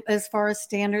 And as far as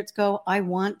standards go, I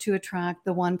want to attract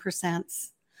the 1%.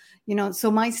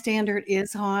 So my standard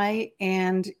is high,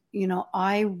 and,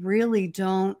 I really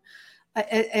don't,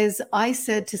 as I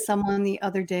said to someone the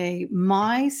other day,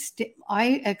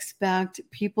 I expect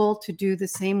people to do the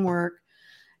same work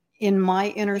in my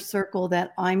inner circle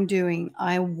that I'm doing.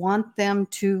 I want them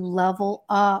to level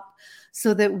up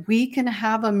so that we can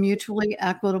have a mutually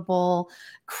equitable,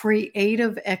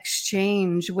 creative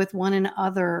exchange with one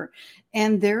another.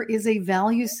 And there is a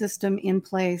value system in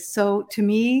place. So to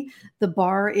me, the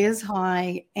bar is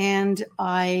high, and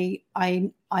I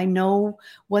know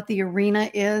what the arena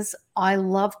is. I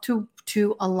love to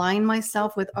to align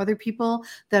myself with other people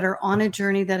that are on a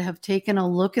journey, that have taken a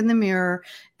look in the mirror,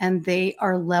 and they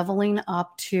are leveling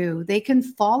up too. They can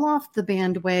fall off the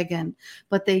bandwagon,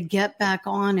 but they get back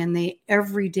on, and they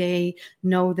every day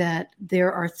know that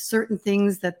there are certain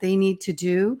things that they need to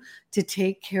do to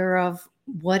take care of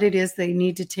what it is they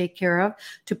need to take care of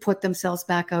to put themselves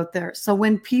back out there. So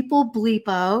when people bleep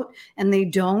out and they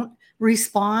don't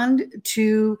respond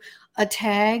to a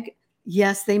tag,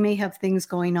 yes, they may have things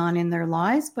going on in their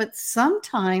lives, but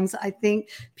sometimes I think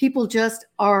people just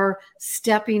are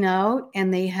stepping out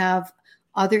and they have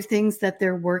other things that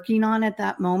they're working on at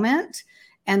that moment,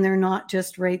 and they're not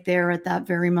just right there at that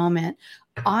very moment.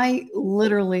 I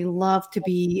literally love to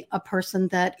be a person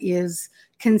that is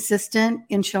consistent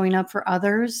in showing up for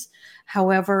others.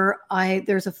 However,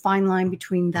 there's a fine line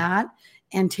between that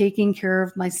and taking care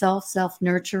of myself,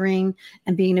 self-nurturing,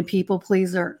 and being a people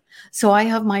pleaser. So I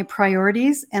have my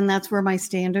priorities, and that's where my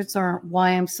standards are, why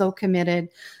I'm so committed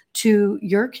to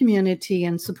your community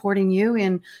and supporting you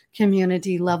in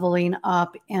community leveling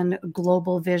up and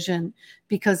global vision,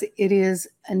 because it is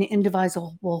an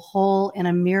indivisible whole and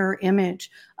a mirror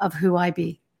image of who I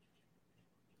be.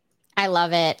 I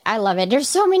love it. I love it. There's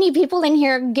so many people in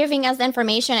here giving us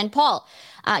information. And Paul,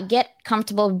 get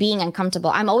comfortable being uncomfortable.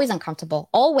 I'm always uncomfortable,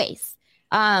 always.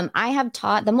 I have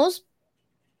taught, the most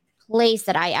place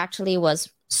that I actually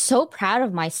was so proud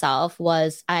of myself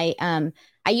was I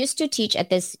used to teach at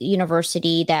this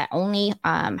university that only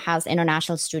has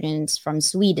international students from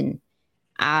Sweden.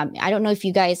 I don't know if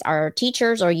you guys are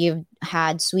teachers or you've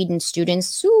had Sweden students,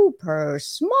 super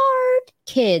smart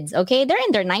kids. Okay. They're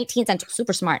in their 19s and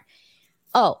super smart.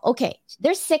 Oh, okay.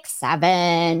 They're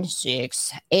 6'7",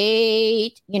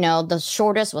 6'8". The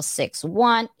shortest was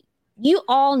 6'1". You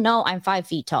all know I'm 5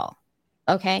 feet tall.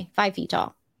 Okay. 5 feet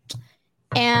tall.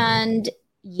 And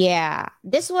yeah,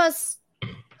 this was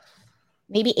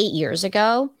maybe 8 years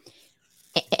ago.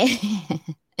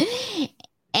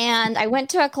 And I went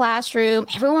to a classroom.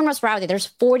 Everyone was rowdy. There's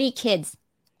 40 kids,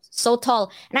 so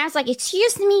tall. And I was like,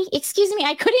 excuse me.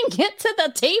 I couldn't get to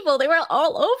the table. They were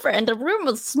all over and the room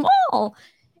was small.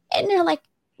 And they're like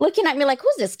looking at me like,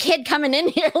 who's this kid coming in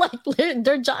here? Like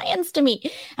they're giants to me.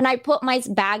 And I put my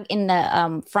bag in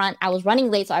the front. I was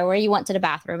running late, so I already went to the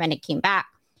bathroom and it came back.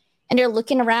 And they're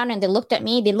looking around and they looked at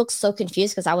me. They looked so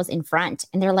confused because I was in front.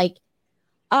 And they're like,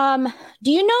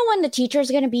 do you know when the teacher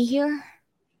is going to be here?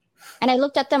 And I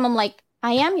looked at them. I'm like,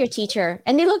 I am your teacher.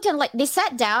 And they looked at like, they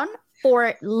sat down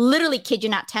for literally, kid you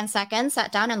not, 10 seconds,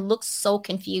 sat down and looked so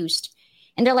confused.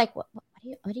 And they're like, what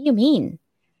do you mean?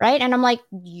 Right. And I'm like,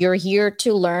 you're here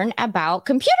to learn about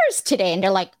computers today. And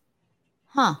they're like,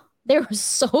 huh. They were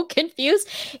so confused.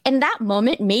 And that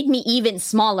moment made me even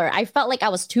smaller. I felt like I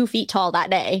was 2 feet tall that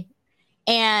day.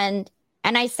 And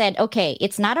I said, okay,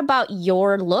 it's not about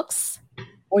your looks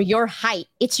or your height.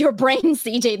 It's your brain,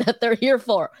 CJ, that they're here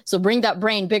for. So bring that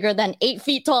brain bigger than 8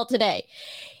 feet tall today.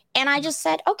 And I just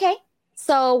said, okay,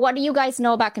 so what do you guys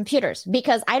know about computers?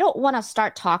 Because I don't want to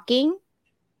start talking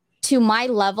to my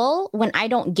level when I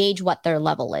don't gauge what their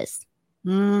level is.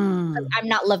 I'm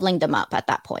not leveling them up at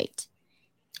that point.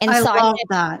 And I so love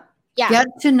that. Yeah. Get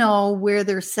to know where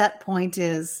their set point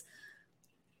is.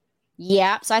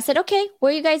 Yeah. So I said, okay,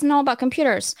 what do you guys know about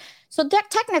computers? So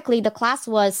technically the class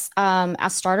was a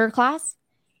starter class,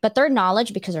 but their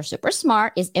knowledge, because they're super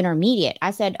smart, is intermediate.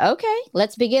 I said, okay,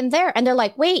 let's begin there. And they're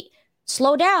like, wait,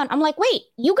 slow down. I'm like, wait,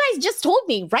 you guys just told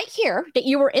me right here that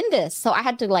you were in this. So I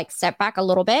had to like step back a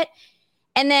little bit.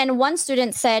 And then one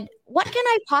student said, what can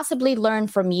I possibly learn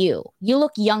from you? You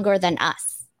look younger than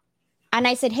us. And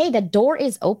I said, hey, the door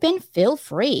is open. Feel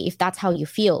free if that's how you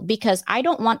feel, because I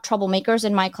don't want troublemakers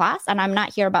in my class. And I'm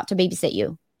not here about to babysit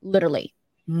you, literally.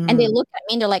 And they looked at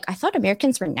me and they're like, I thought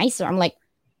Americans were nicer. I'm like,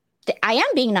 I am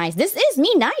being nice. This is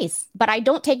me nice, but I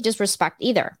don't take disrespect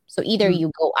either. So either you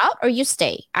go out or you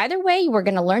stay. Either way, we're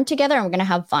going to learn together and we're going to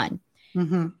have fun.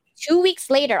 2 weeks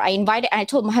later, I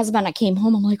told my husband, I came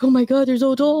home. I'm like, oh my God, they're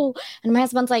so tall. And my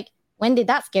husband's like, when did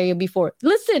that scare you before?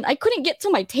 Listen, I couldn't get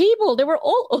to my table. They were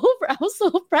all over. I was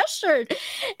so pressured.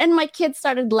 And my kids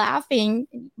started laughing.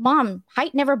 Mom,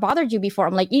 height never bothered you before.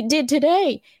 I'm like, it did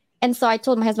today. And so I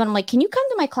told my husband, I'm like, can you come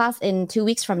to my class in 2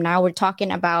 weeks from now? We're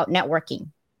talking about networking.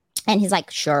 And he's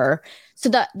like, sure. So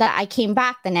I came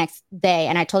back the next day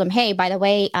and I told him, hey, by the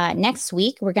way, next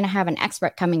week, we're going to have an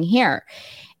expert coming here.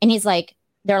 And he's like,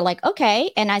 they're like, okay.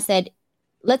 And I said,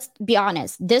 let's be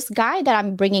honest. This guy that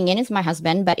I'm bringing in is my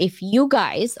husband. But if you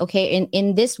guys, okay,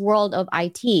 in this world of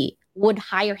IT would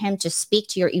hire him to speak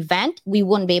to your event, we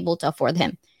wouldn't be able to afford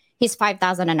him. He's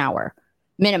 $5,000 an hour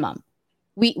minimum.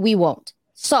 We won't.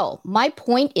 So my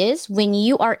point is, when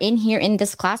you are in here in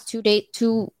this class 2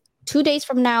 2 days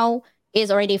from now is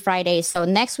already Friday. So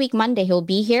next week, Monday, he'll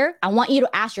be here. I want you to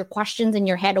ask your questions in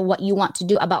your head of what you want to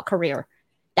do about career.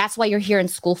 That's what you're here in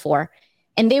school for.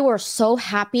 And they were so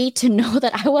happy to know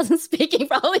that I wasn't speaking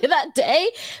probably that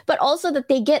day, but also that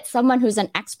they get someone who's an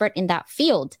expert in that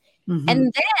field. Mm-hmm.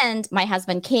 And then my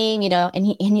husband came, and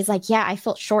he's like, yeah, I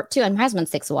felt short too. And my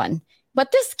husband's 6'1".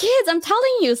 But this kid's, I'm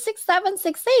telling you, 6'7",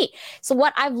 6'8". So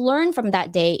what I've learned from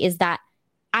that day is that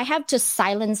I have to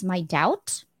silence my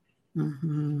doubt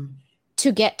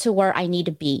to get to where I need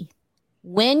to be.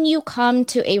 When you come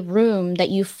to a room that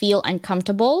you feel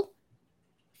uncomfortable,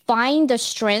 find the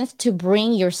strength to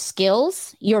bring your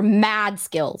skills, your mad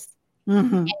skills,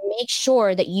 and make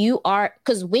sure that you are,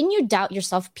 because when you doubt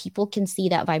yourself, people can see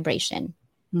that vibration.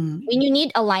 When you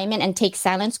need alignment and take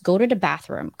silence, go to the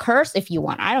bathroom. Curse if you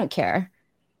want. I don't care.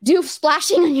 Do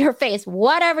splashing on your face,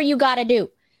 whatever you got to do.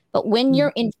 But when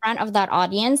you're in front of that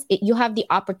audience, you have the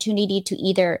opportunity to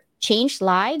either change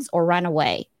lives or run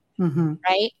away,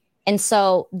 right? And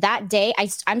so that day,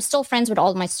 I'm still friends with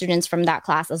all my students from that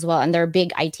class as well. And they're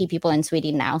big IT people in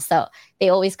Sweden now. So they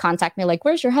always contact me like,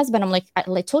 where's your husband? I'm like, I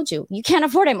told you, you can't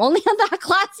afford him. Only on that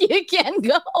class you can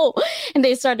go. And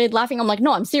they started laughing. I'm like,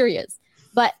 no, I'm serious.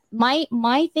 But my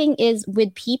thing is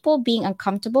with people being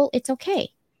uncomfortable, it's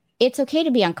okay. It's okay to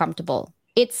be uncomfortable.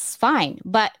 It's fine.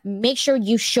 But make sure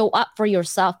you show up for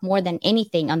yourself more than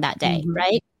anything on that day,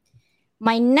 right?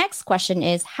 My next question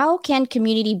is, how can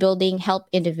community building help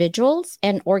individuals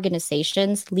and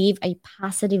organizations leave a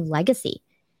positive legacy?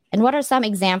 And what are some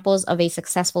examples of a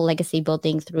successful legacy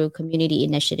building through community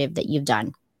initiative that you've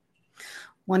done?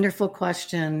 Wonderful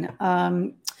question.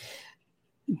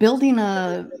 Building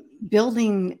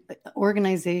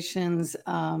organizations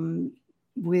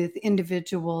with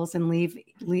individuals and I'm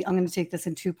going to take this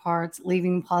in two parts.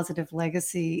 Leaving positive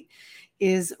legacy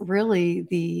is really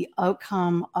the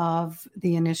outcome of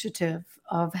the initiative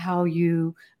of how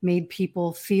you made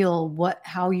people feel,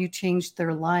 how you changed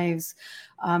their lives.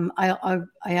 I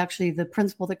actually, the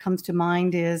principle that comes to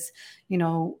mind is,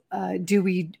 do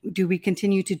we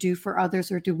continue to do for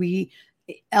others, or do we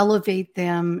elevate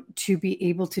them to be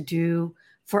able to do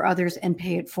for others and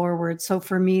pay it forward? So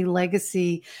for me,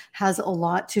 legacy has a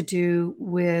lot to do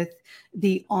with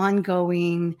the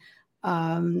ongoing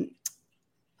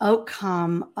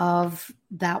outcome of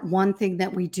that one thing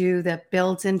that we do that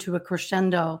builds into a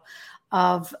crescendo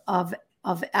of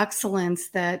excellence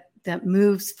that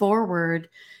moves forward,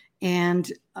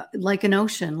 and like an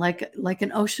ocean, like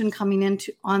an ocean coming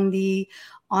into on the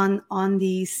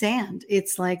sand.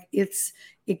 It's like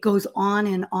it goes on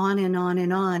and on and on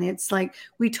and on. It's like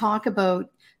we talk about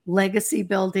legacy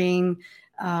building.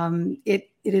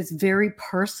 It is very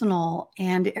personal,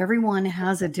 and everyone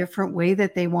has a different way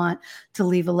that they want to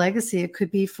leave a legacy. It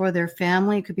could be for their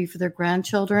family. It could be for their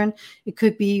grandchildren. It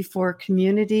could be for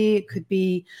community. It could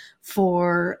be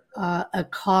for a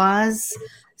cause.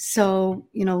 So,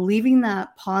 leaving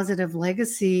that positive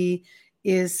legacy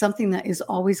is something that is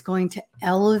always going to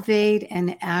elevate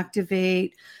and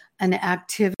activate an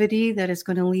activity that is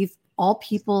going to leave all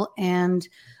people and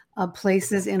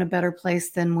places in a better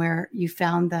place than where you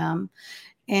found them.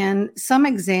 And some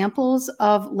examples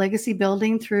of legacy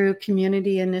building through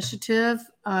community initiative,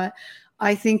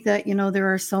 I think that,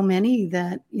 there are so many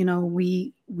that,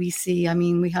 we see. I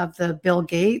mean, we have the Bill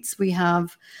Gates, we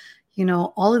have,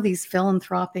 all of these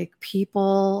philanthropic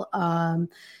people,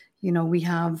 we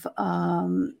have,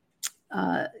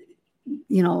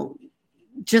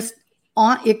 just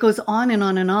on, it goes on and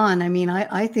on and on. I mean,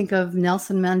 I think of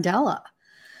Nelson Mandela.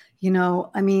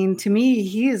 To me,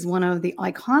 he is one of the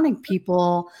iconic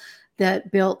people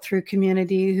that built through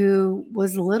community, who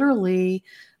was literally,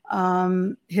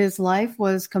 his life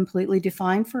was completely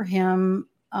defined for him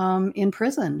in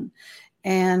prison.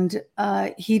 And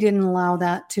he didn't allow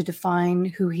that to define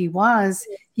who he was.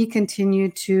 He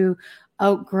continued to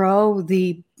outgrow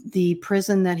the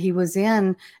prison that he was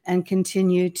in and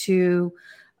continue to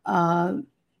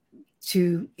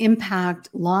impact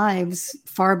lives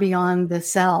far beyond the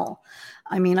cell.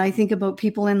 I mean, I think about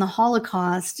people in the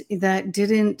Holocaust that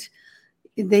didn't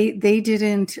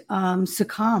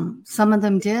succumb. Some of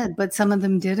them did, but some of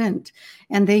them didn't.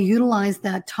 And they utilized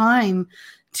that time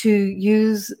to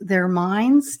use their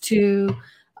minds to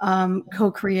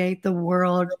co-create the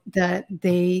world that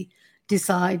they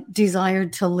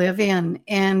desired to live in,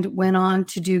 and went on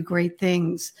to do great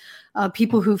things.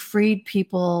 People who freed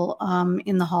people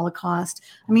in the Holocaust.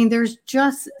 I mean, there's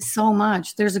just so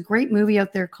much. There's a great movie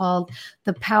out there called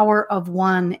The Power of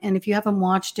One. And if you haven't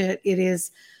watched it, it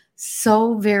is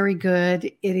so very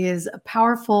good. It is a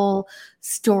powerful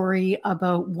story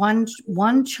about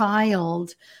one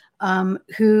child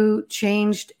who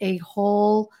changed a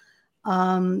whole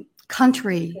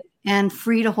country and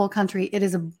freed a whole country. It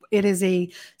is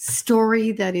a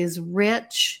story that is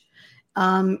rich.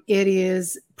 It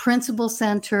is principle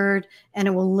centered, and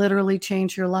it will literally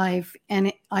change your life.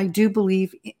 And I do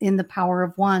believe in the power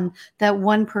of one, that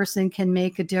one person can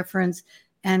make a difference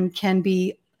and can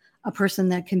be a person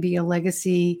that can be a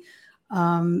legacy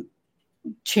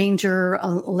changer, a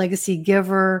legacy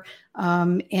giver,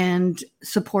 and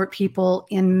support people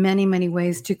in many, many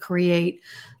ways to create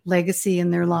legacy in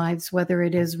their lives, whether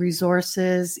it is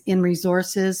resources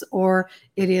or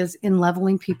it is in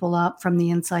leveling people up from the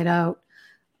inside out.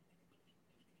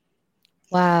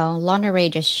 Wow. Lana Ray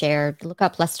just shared, look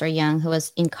up Lester Young, who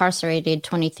was incarcerated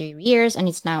 23 years and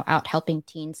is now out helping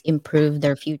teens improve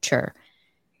their future.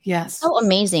 Yes. So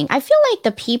amazing. I feel like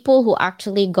the people who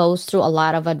actually goes through a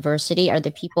lot of adversity are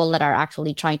the people that are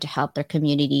actually trying to help their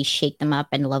community shake them up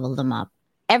and level them up.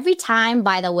 Every time,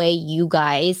 by the way, you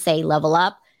guys say level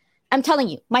up, I'm telling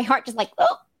you, my heart just like,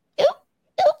 oh,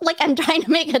 like I'm trying to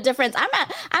make a difference.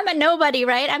 I'm a nobody,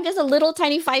 right? I'm just a little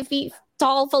tiny 5 feet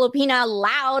tall Filipina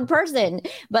loud person.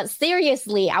 But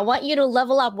seriously, I want you to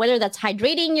level up, whether that's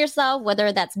hydrating yourself,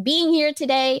 whether that's being here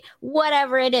today,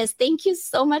 whatever it is. Thank you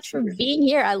so much for being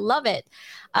here. I love it.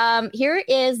 Here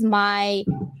is my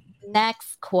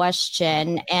next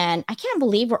question. And I can't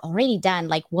believe we're already done.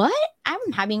 Like, what?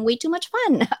 I'm having way too much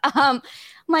fun.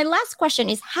 My last question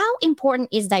is, how important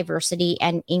is diversity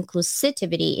and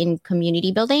inclusivity in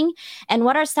community building? And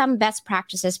what are some best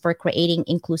practices for creating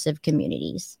inclusive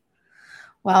communities?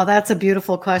 Wow, that's a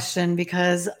beautiful question,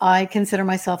 because I consider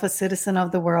myself a citizen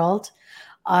of the world.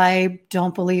 I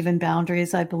don't believe in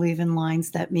boundaries. I believe in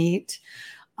lines that meet.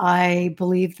 I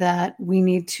believe that we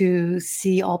need to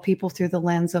see all people through the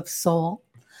lens of soul,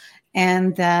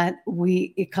 and that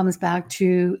it comes back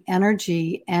to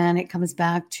energy, and it comes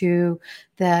back to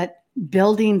that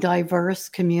building diverse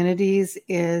communities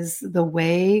is the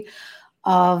way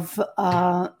of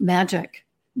magic,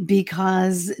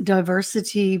 because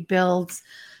diversity builds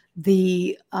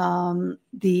the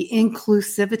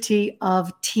inclusivity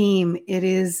of team. It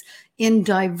is in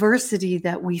diversity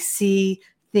that we see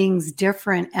things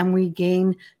different and we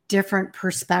gain different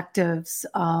perspectives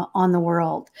on the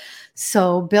world.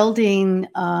 So building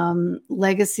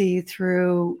legacy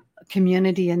through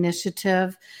community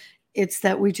initiative, it's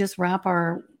that we just wrap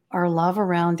our love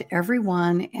around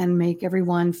everyone and make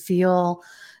everyone feel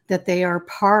that they are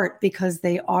part, because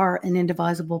they are an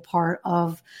indivisible part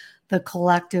of the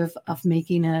collective of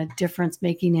making a difference,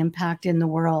 making impact in the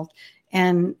world.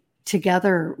 And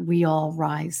together we all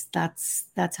rise.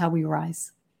 That's how we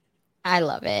rise. I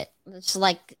love it. It's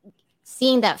like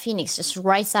seeing that phoenix just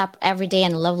rise up every day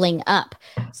and leveling up.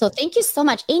 So thank you so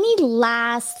much. Any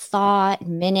last thought,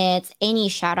 minutes, any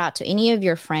shout out to any of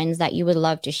your friends that you would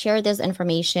love to share this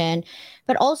information,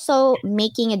 but also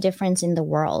making a difference in the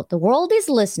world? The world is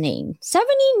listening.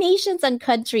 70 nations and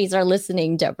countries are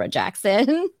listening, Deborah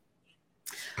Jackson.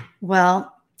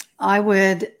 Well, I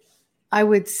would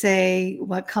say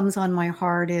what comes on my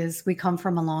heart is we come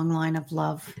from a long line of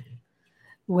love.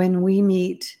 When we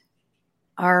meet,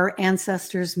 our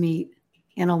ancestors meet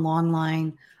in a long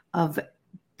line of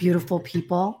beautiful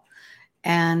people,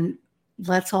 and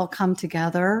let's all come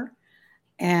together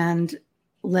and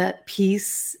let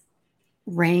peace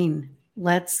reign.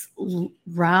 Let's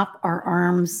wrap our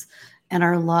arms and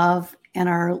our love and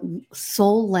our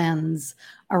soul lens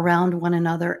around one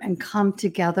another and come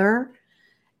together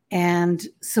and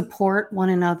support one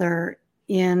another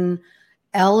in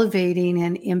elevating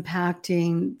and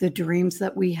impacting the dreams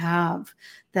that we have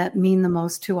that mean the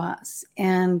most to us.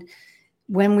 And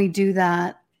when we do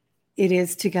that, it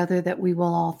is together that we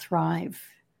will all thrive.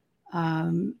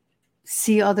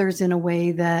 See others in a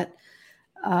way that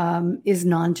is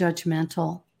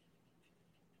non-judgmental.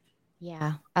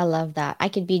 Yeah, I love that. I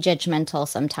could be judgmental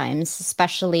sometimes,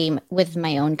 especially with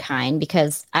my own kind,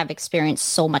 because I've experienced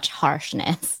so much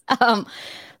harshness.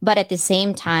 But at the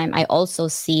same time, I also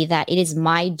see that it is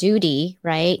my duty,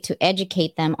 right, to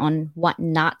educate them on what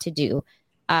not to do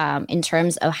in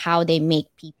terms of how they make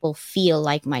people feel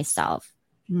like myself.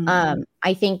 Mm-hmm.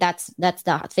 I think that's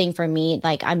the thing for me.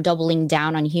 Like, I'm doubling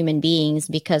down on human beings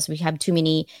because we have too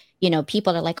many,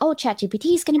 people that are like, oh,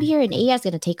 ChatGPT is going to be here and AI is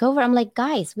going to take over. I'm like,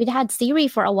 guys, we'd had Siri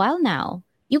for a while now.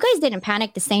 You guys didn't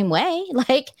panic the same way.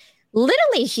 Like,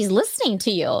 literally, she's listening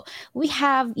to you. We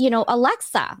have,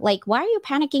 Alexa. Like, why are you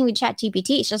panicking with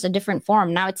ChatGPT? It's just a different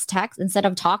form. Now it's text instead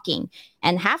of talking.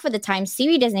 And half of the time,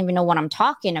 Siri doesn't even know what I'm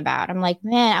talking about. I'm like,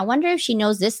 man, I wonder if she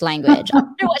knows this language. I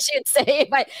wonder what she would say.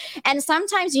 And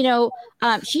sometimes,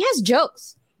 she has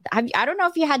jokes. I don't know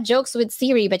if you had jokes with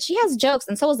Siri, but she has jokes,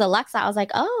 and so was Alexa. I was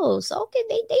like, oh, so okay,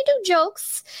 they do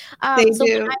jokes. They so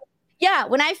do.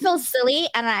 when I feel silly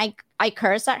and I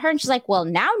curse at her, and she's like, well,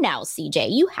 now, CJ,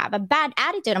 you have a bad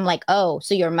attitude. I'm like, oh,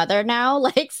 so your mother now?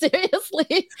 Like,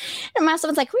 seriously? And my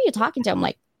husband's like, who are you talking to? I'm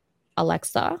like,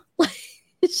 Alexa.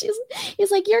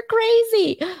 He's like, you're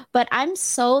crazy. But I'm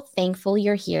so thankful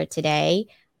you're here today.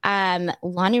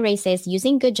 Lonnie Ray says,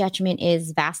 using good judgment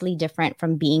is vastly different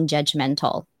from being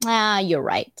judgmental. You're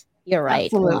right. You're right.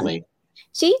 Absolutely. Lonnie.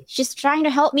 She's trying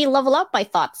to help me level up my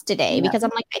thoughts today because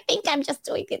I'm like, I think I'm just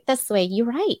doing it this way. You're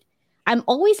right. I'm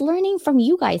always learning from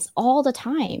you guys all the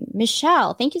time.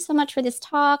 Michelle, thank you so much for this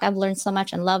talk. I've learned so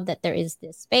much and love that there is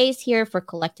this space here for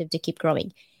collective to keep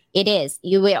growing. It is.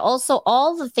 You will also,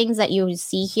 all the things that you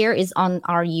see here is on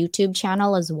our YouTube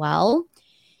channel as well.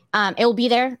 It will be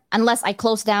there unless I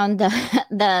close down the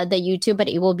YouTube, but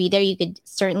it will be there. You could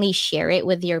certainly share it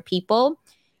with your people.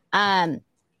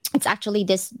 It's actually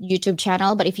this YouTube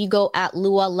channel, but if you go at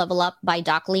Lua Level Up by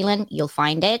Doc Leland, you'll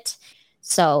find it.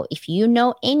 So if you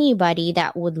know anybody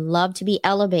that would love to be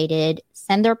elevated,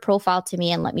 send their profile to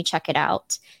me and let me check it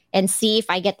out and see if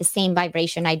I get the same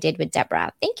vibration I did with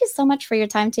Deborah. Thank you so much for your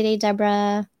time today,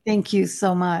 Deborah. Thank you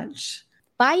so much.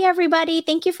 Bye, everybody.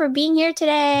 Thank you for being here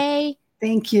today.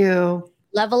 Thank you.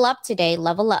 Level up today.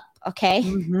 Level up. Okay.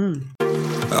 Mm-hmm.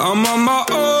 I'm on my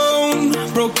own,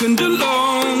 broken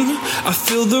alone. I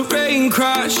feel the rain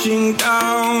crashing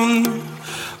down.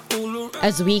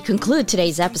 As we conclude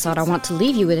today's episode, I want to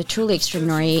leave you with a truly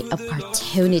extraordinary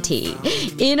opportunity.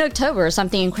 In October,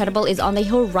 something incredible is on the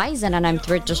horizon, and I'm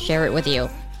thrilled to share it with you.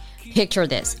 Picture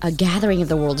this, a gathering of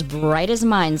the world's brightest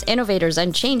minds, innovators,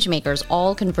 and change makers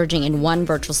all converging in one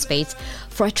virtual space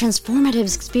for a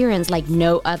transformative experience like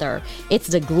no other. It's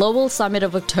the Global Summit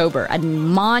of October, a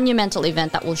monumental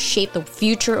event that will shape the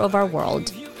future of our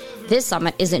world. This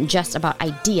summit isn't just about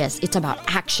ideas, it's about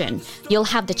action. You'll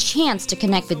have the chance to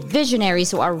connect with visionaries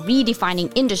who are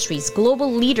redefining industries, global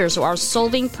leaders who are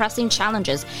solving pressing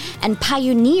challenges, and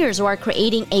pioneers who are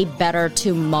creating a better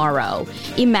tomorrow.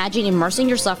 Imagine immersing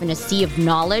yourself in a sea of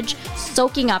knowledge,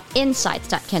 soaking up insights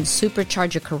that can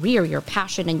supercharge your career, your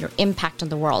passion, and your impact on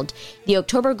the world. The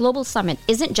October Global Summit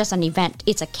isn't just an event,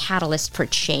 it's a catalyst for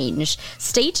change.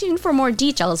 Stay tuned for more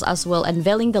details as well,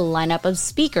 unveiling the lineup of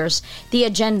speakers, the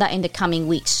agenda in the coming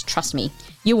weeks. Trust me,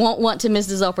 you won't want to miss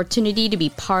this opportunity to be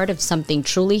part of something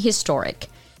truly historic.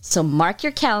 So mark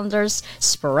your calendars,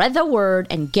 spread the word,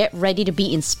 and get ready to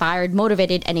be inspired,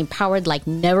 motivated, and empowered like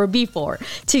never before.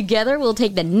 Together, we'll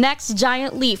take the next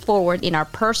giant leap forward in our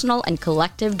personal and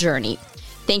collective journey.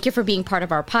 Thank you for being part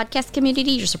of our podcast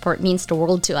community. Your support means the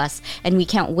world to us, and we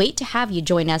can't wait to have you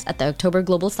join us at the October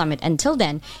Global Summit. Until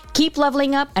then, keep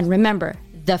leveling up, and remember,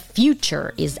 the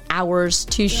future is ours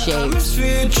to shape.